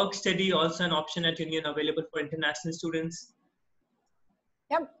work study also an option at Union available for international students?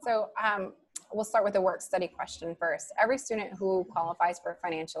 Yep, so we'll start with the work study question first. Every student who qualifies for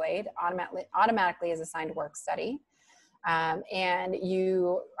financial aid automatically is assigned work study. And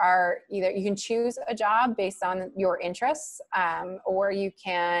you can choose a job based on your interests, or you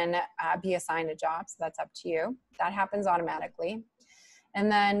can be assigned a job, so that's up to you. That happens automatically.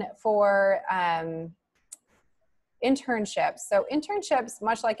 And then for internships, so internships,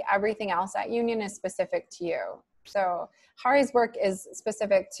 much like everything else at Union, is specific to you. So Hari's work is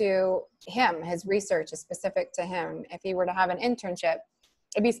specific to him. His research is specific to him. If he were to have an internship,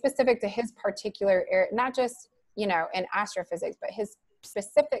 it'd be specific to his particular area, not just, you know, in astrophysics, but his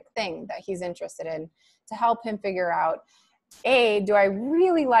specific thing that he's interested in, to help him figure out, A, do I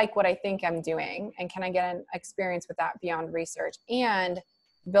really like what I think I'm doing? And can I get an experience with that beyond research and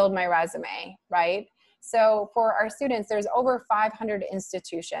build my resume, right? So for our students, there's over 500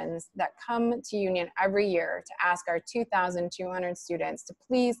 institutions that come to Union every year to ask our 2,200 students to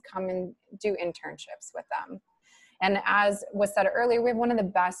please come and do internships with them. And as was said earlier, we have one of the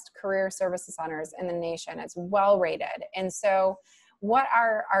best career services centers in the nation. It's well rated. And so what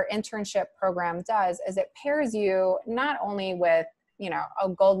our internship program does is it pairs you not only with, you know, a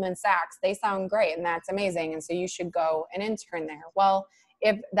Goldman Sachs, they sound great and that's amazing, and so you should go and intern there. Well,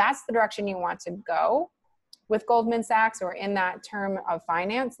 if that's the direction you want to go with Goldman Sachs or in that term of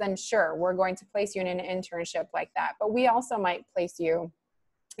finance, then sure, we're going to place you in an internship like that. But we also might place you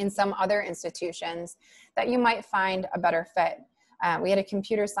in some other institutions that you might find a better fit. We had a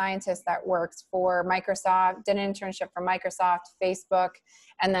computer scientist that worked for Microsoft, did an internship for Microsoft, Facebook,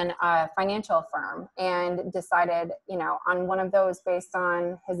 and then a financial firm, and decided, you know, on one of those based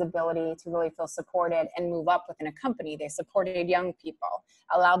on his ability to really feel supported and move up within a company. They supported young people,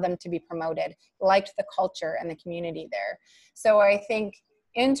 allowed them to be promoted, liked the culture and the community there. So I think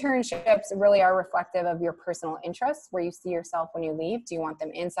internships really are reflective of your personal interests, where you see yourself when you leave. Do you want them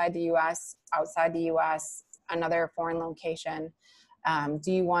inside the US, outside the US, another foreign location?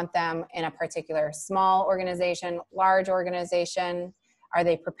 Do you want them in a particular small organization, large organization? Are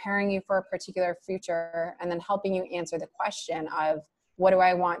they preparing you for a particular future? And then helping you answer the question of, what do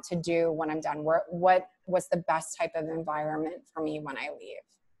I want to do when I'm done? What's the best type of environment for me when I leave?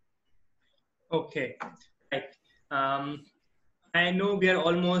 Okay, right. I know we are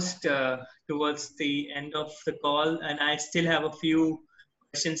almost towards the end of the call, and I still have a few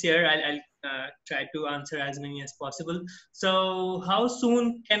questions here. I'll try to answer as many as possible. So how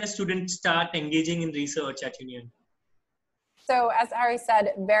soon can a student start engaging in research at Union? So as Hari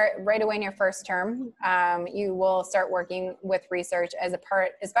said, right away in your first term, you will start working with research as a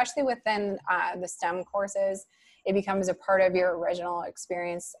part, especially within the STEM courses. It becomes a part of your original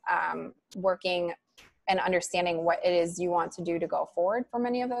experience working and understanding what it is you want to do to go forward for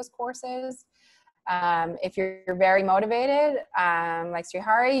many of those courses. If you're very motivated, like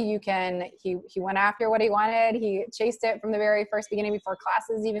Srihari, he went after what he wanted. He chased it from the very first beginning before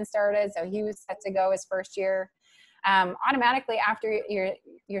classes even started. So he was set to go his first year. Automatically after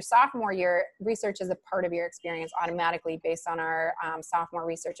your sophomore year, research is a part of your experience automatically based on our sophomore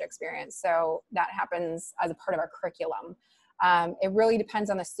research experience. So that happens as a part of our curriculum. It really depends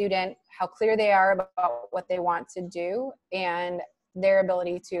on the student, how clear they are about what they want to do, and their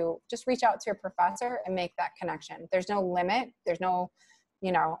ability to just reach out to a professor and make that connection. There's no limit. There's no,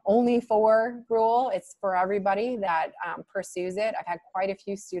 you know, only for rule. It's for everybody that pursues it. I've had quite a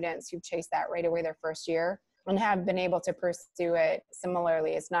few students who've chased that right away their first year and have been able to pursue it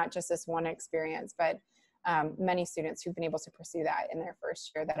similarly. It's not just this one experience, but many students who've been able to pursue that in their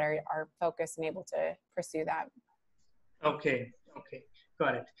first year that are focused and able to pursue that. Okay,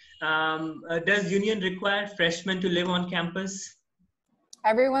 got it. Does Union require freshmen to live on campus?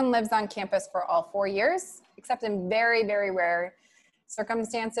 Everyone lives on campus for all 4 years, except in very, very rare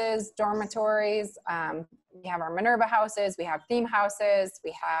circumstances, dormitories. We have our Minerva houses, we have theme houses,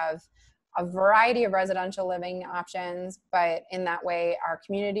 we have a variety of residential living options, but in that way, our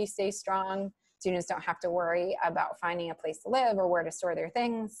community stays strong. Students don't have to worry about finding a place to live or where to store their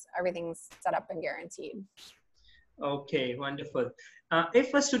things. Everything's set up and guaranteed. Okay, wonderful.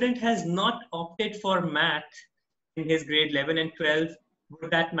 If a student has not opted for math in his grade 11 and 12,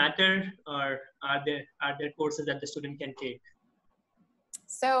 would that matter, or are there courses that the student can take?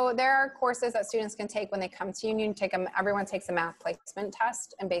 So there are courses that students can take when they come to Union. Everyone takes a math placement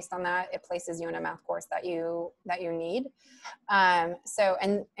test, and based on that, it places you in a math course that you need. So,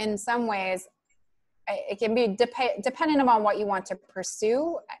 and in some ways, it can be dependent upon what you want to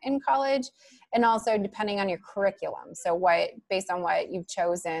pursue in college, and also depending on your curriculum. So, based on what you've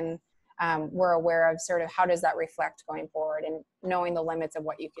chosen, we're aware of sort of how does that reflect going forward, and knowing the limits of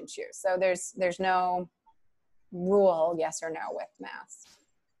what you can choose. So there's no rule, yes or no, with maths.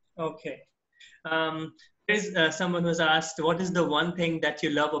 Okay. There's someone who's asked, what is the one thing that you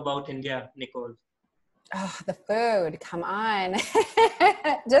love about India, Nicole? Oh, the food, come on.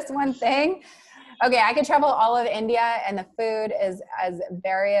 Just one thing. Okay, I could travel all of India and the food is as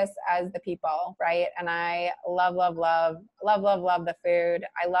various as the people, right? And I love the food.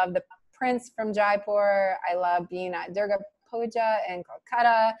 I love the prince from Jaipur. I love being at Durga Puja in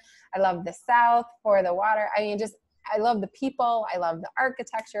Kolkata. I love the South for the water. I mean, I love the people. I love the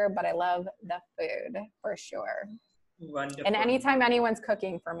architecture, but I love the food for sure. Wonderful. And anytime anyone's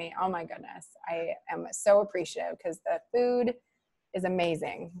cooking for me, oh my goodness, I am so appreciative because the food is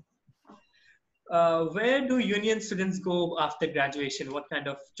amazing. Where do Union students go after graduation? What kind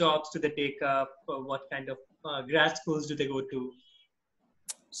of jobs do they take up? What kind of grad schools do they go to?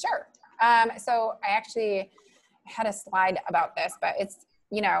 Sure. So I actually had a slide about this, but it's,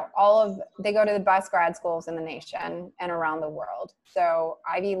 they go to the best grad schools in the nation and around the world. So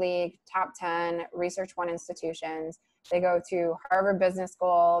Ivy League, top 10, Research One institutions. They go to Harvard Business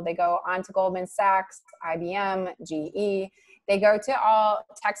School. They go on to Goldman Sachs, IBM, GE. They go to all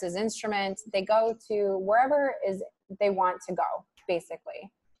Texas Instruments. They go to wherever they want to go,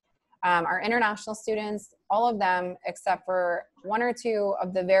 basically. Our international students, all of them, except for one or two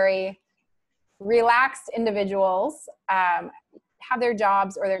of the very relaxed individuals, have their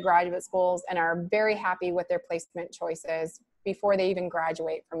jobs or their graduate schools and are very happy with their placement choices before they even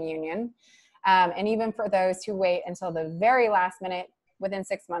graduate from Union. And even for those who wait until the very last minute, within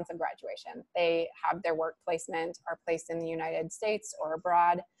 6 months of graduation, they have their work placement, are placed in the United States or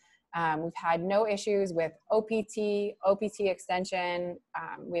abroad. We've had no issues with OPT extension.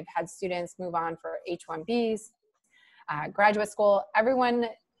 We've had students move on for H-1Bs, graduate school. Everyone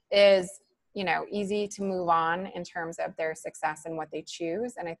is, easy to move on in terms of their success and what they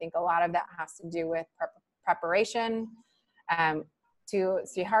choose. And I think a lot of that has to do with preparation. To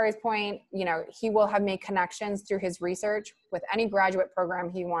Srihari's point, he will have made connections through his research with any graduate program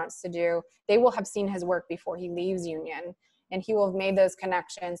he wants to do. They will have seen his work before he leaves Union, and he will have made those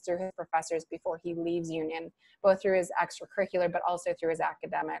connections through his professors before he leaves Union, both through his extracurricular, but also through his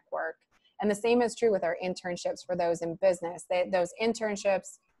academic work. And the same is true with our internships for those in business. Those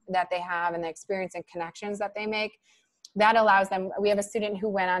internships that they have and the experience and connections that they make, that allows them. We have a student who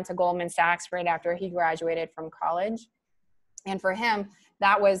went on to Goldman Sachs right after he graduated from college. And for him,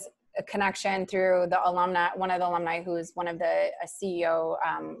 that was a connection through the alumni, one of the alumni who's one of the CEO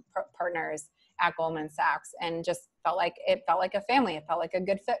partners at Goldman Sachs, and just felt like a family. It felt like a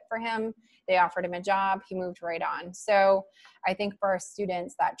good fit for him. They offered him a job. He moved right on. So I think for our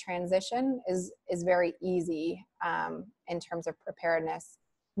students, that transition is very easy in terms of preparedness.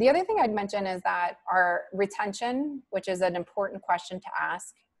 The other thing I'd mention is that our retention, which is an important question to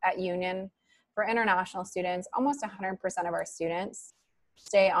ask at Union, for international students, almost 100% of our students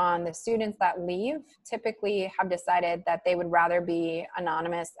stay on. The students that leave typically have decided that they would rather be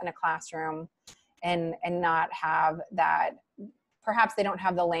anonymous in a classroom and not have that. Perhaps they don't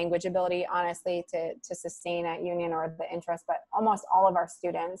have the language ability, honestly, to sustain at Union or the interest, but almost all of our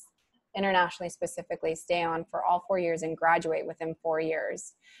students, internationally specifically, stay on for all 4 years and graduate within 4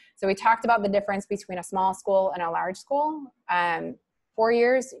 years. So we talked about the difference between a small school and a large school. 4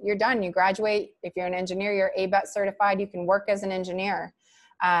 years, you're done. You graduate. If you're an engineer, you're ABET certified. You can work as an engineer.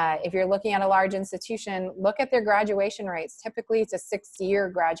 If you're looking at a large institution, look at their graduation rates. Typically, it's a 6-year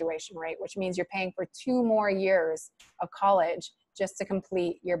graduation rate, which means you're paying for 2 more years of college just to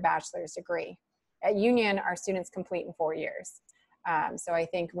complete your bachelor's degree. At Union, our students complete in 4 years. So I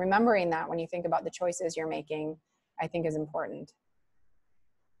think remembering that when you think about the choices you're making, I think is important.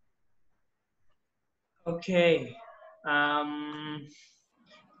 Okay.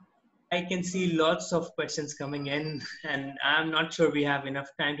 I can see lots of questions coming in, and I'm not sure we have enough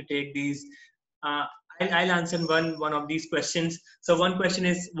time to take these. I'll answer one of these questions. So one question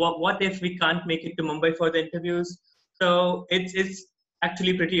is, what if we can't make it to Mumbai for the interviews? So it's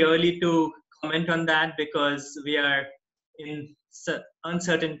actually pretty early to comment on that because we are in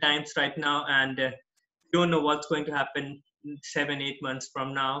uncertain times right now, and we don't know what's going to happen 7-8 months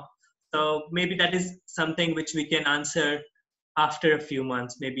from now. So maybe that is something which we can answer after a few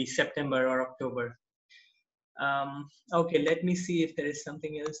months, maybe September or October. Okay, let me see if there is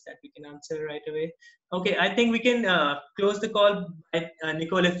something else that we can answer right away. Okay, I think we can close the call.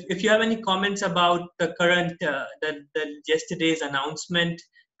 Nicole, if you have any comments about the current, the yesterday's announcement,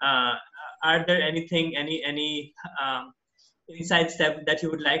 uh, are there any insights that you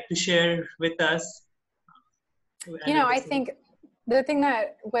would like to share with us? You know, I think the thing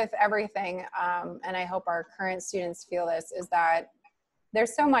that with everything, and I hope our current students feel this, is that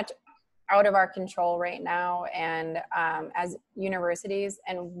there's so much out of our control right now, and as universities,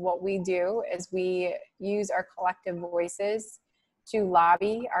 and what we do is we use our collective voices to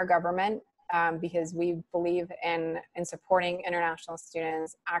lobby our government, because we believe in supporting international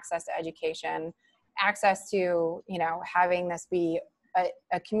students, access to education, access to, you know, having this be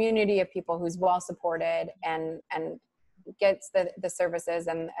a community of people who's well supported and gets the services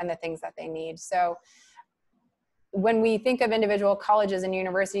and the things that they need. So when we think of individual colleges and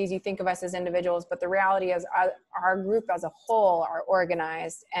universities, you think of us as individuals, but the reality is our group as a whole are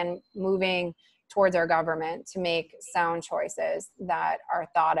organized and moving towards our government to make sound choices that are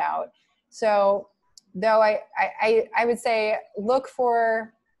thought out. So though I would say look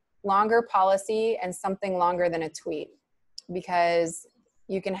for longer policy and something longer than a tweet, because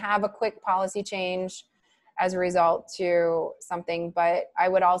you can have a quick policy change as a result to something, but I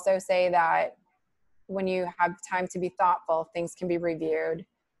would also say that when you have time to be thoughtful, things can be reviewed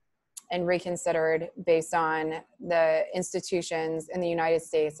and reconsidered based on the institutions in the United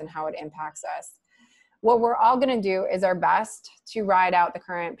States and how it impacts us. What we're all going to do is our best to ride out the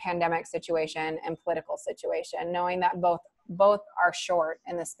current pandemic situation and political situation, knowing that both are short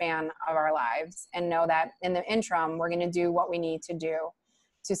in the span of our lives, and know that in the interim, we're going to do what we need to do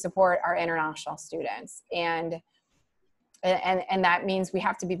to support our international students. And that means we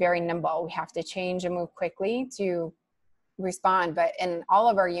have to be very nimble. We have to change and move quickly to respond. But in all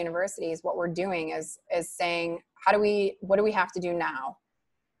of our universities, what we're doing is saying, what do we have to do now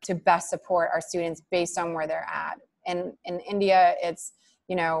to best support our students based on where they're at? And in India, it's,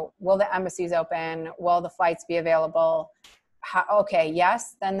 you know, will the embassies open? Will the flights be available? Okay,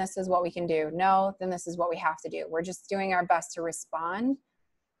 yes, then this is what we can do. No, then this is what we have to do. We're just doing our best to respond.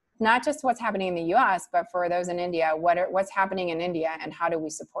 Not just what's happening in the US, but for those in India, what's happening in India and how do we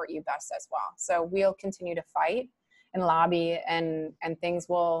support you best as well? So we'll continue to fight and lobby, and things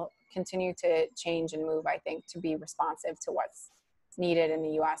will continue to change and move, I think, to be responsive to what's needed in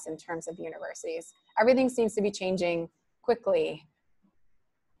the US in terms of universities. Everything seems to be changing quickly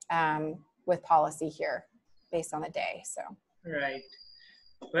with policy here based on the day, so. Right.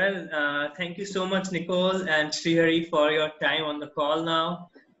 Well, thank you so much, Nicole and Srihari, for your time on the call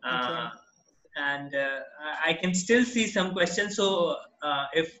now. And I can still see some questions. So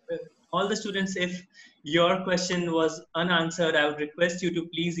if all the students, if your question was unanswered, I would request you to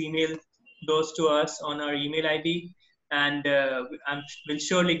please email those to us on our email ID, and we'll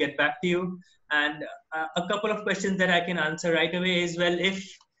surely get back to you. And a couple of questions that I can answer right away is, well,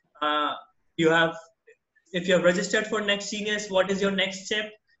 if you have registered for Next Genius, what is your next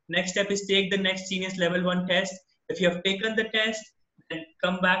step? Next step is take the Next Genius Level 1 test. If you have taken the test, then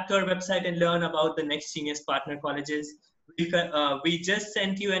come back to our website and learn about the Next Genius partner colleges. We just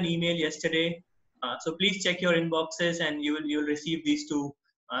sent you an email yesterday, so please check your inboxes, and you'll receive these two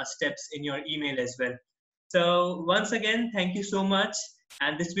steps in your email as well. So once again, thank you so much.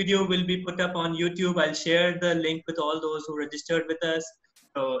 And this video will be put up on YouTube. I'll share the link with all those who registered with us.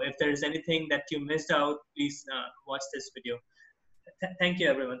 So if there is anything that you missed out, please watch this video. Thank you,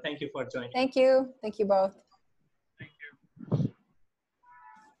 everyone. Thank you for joining. Thank you. Thank you both.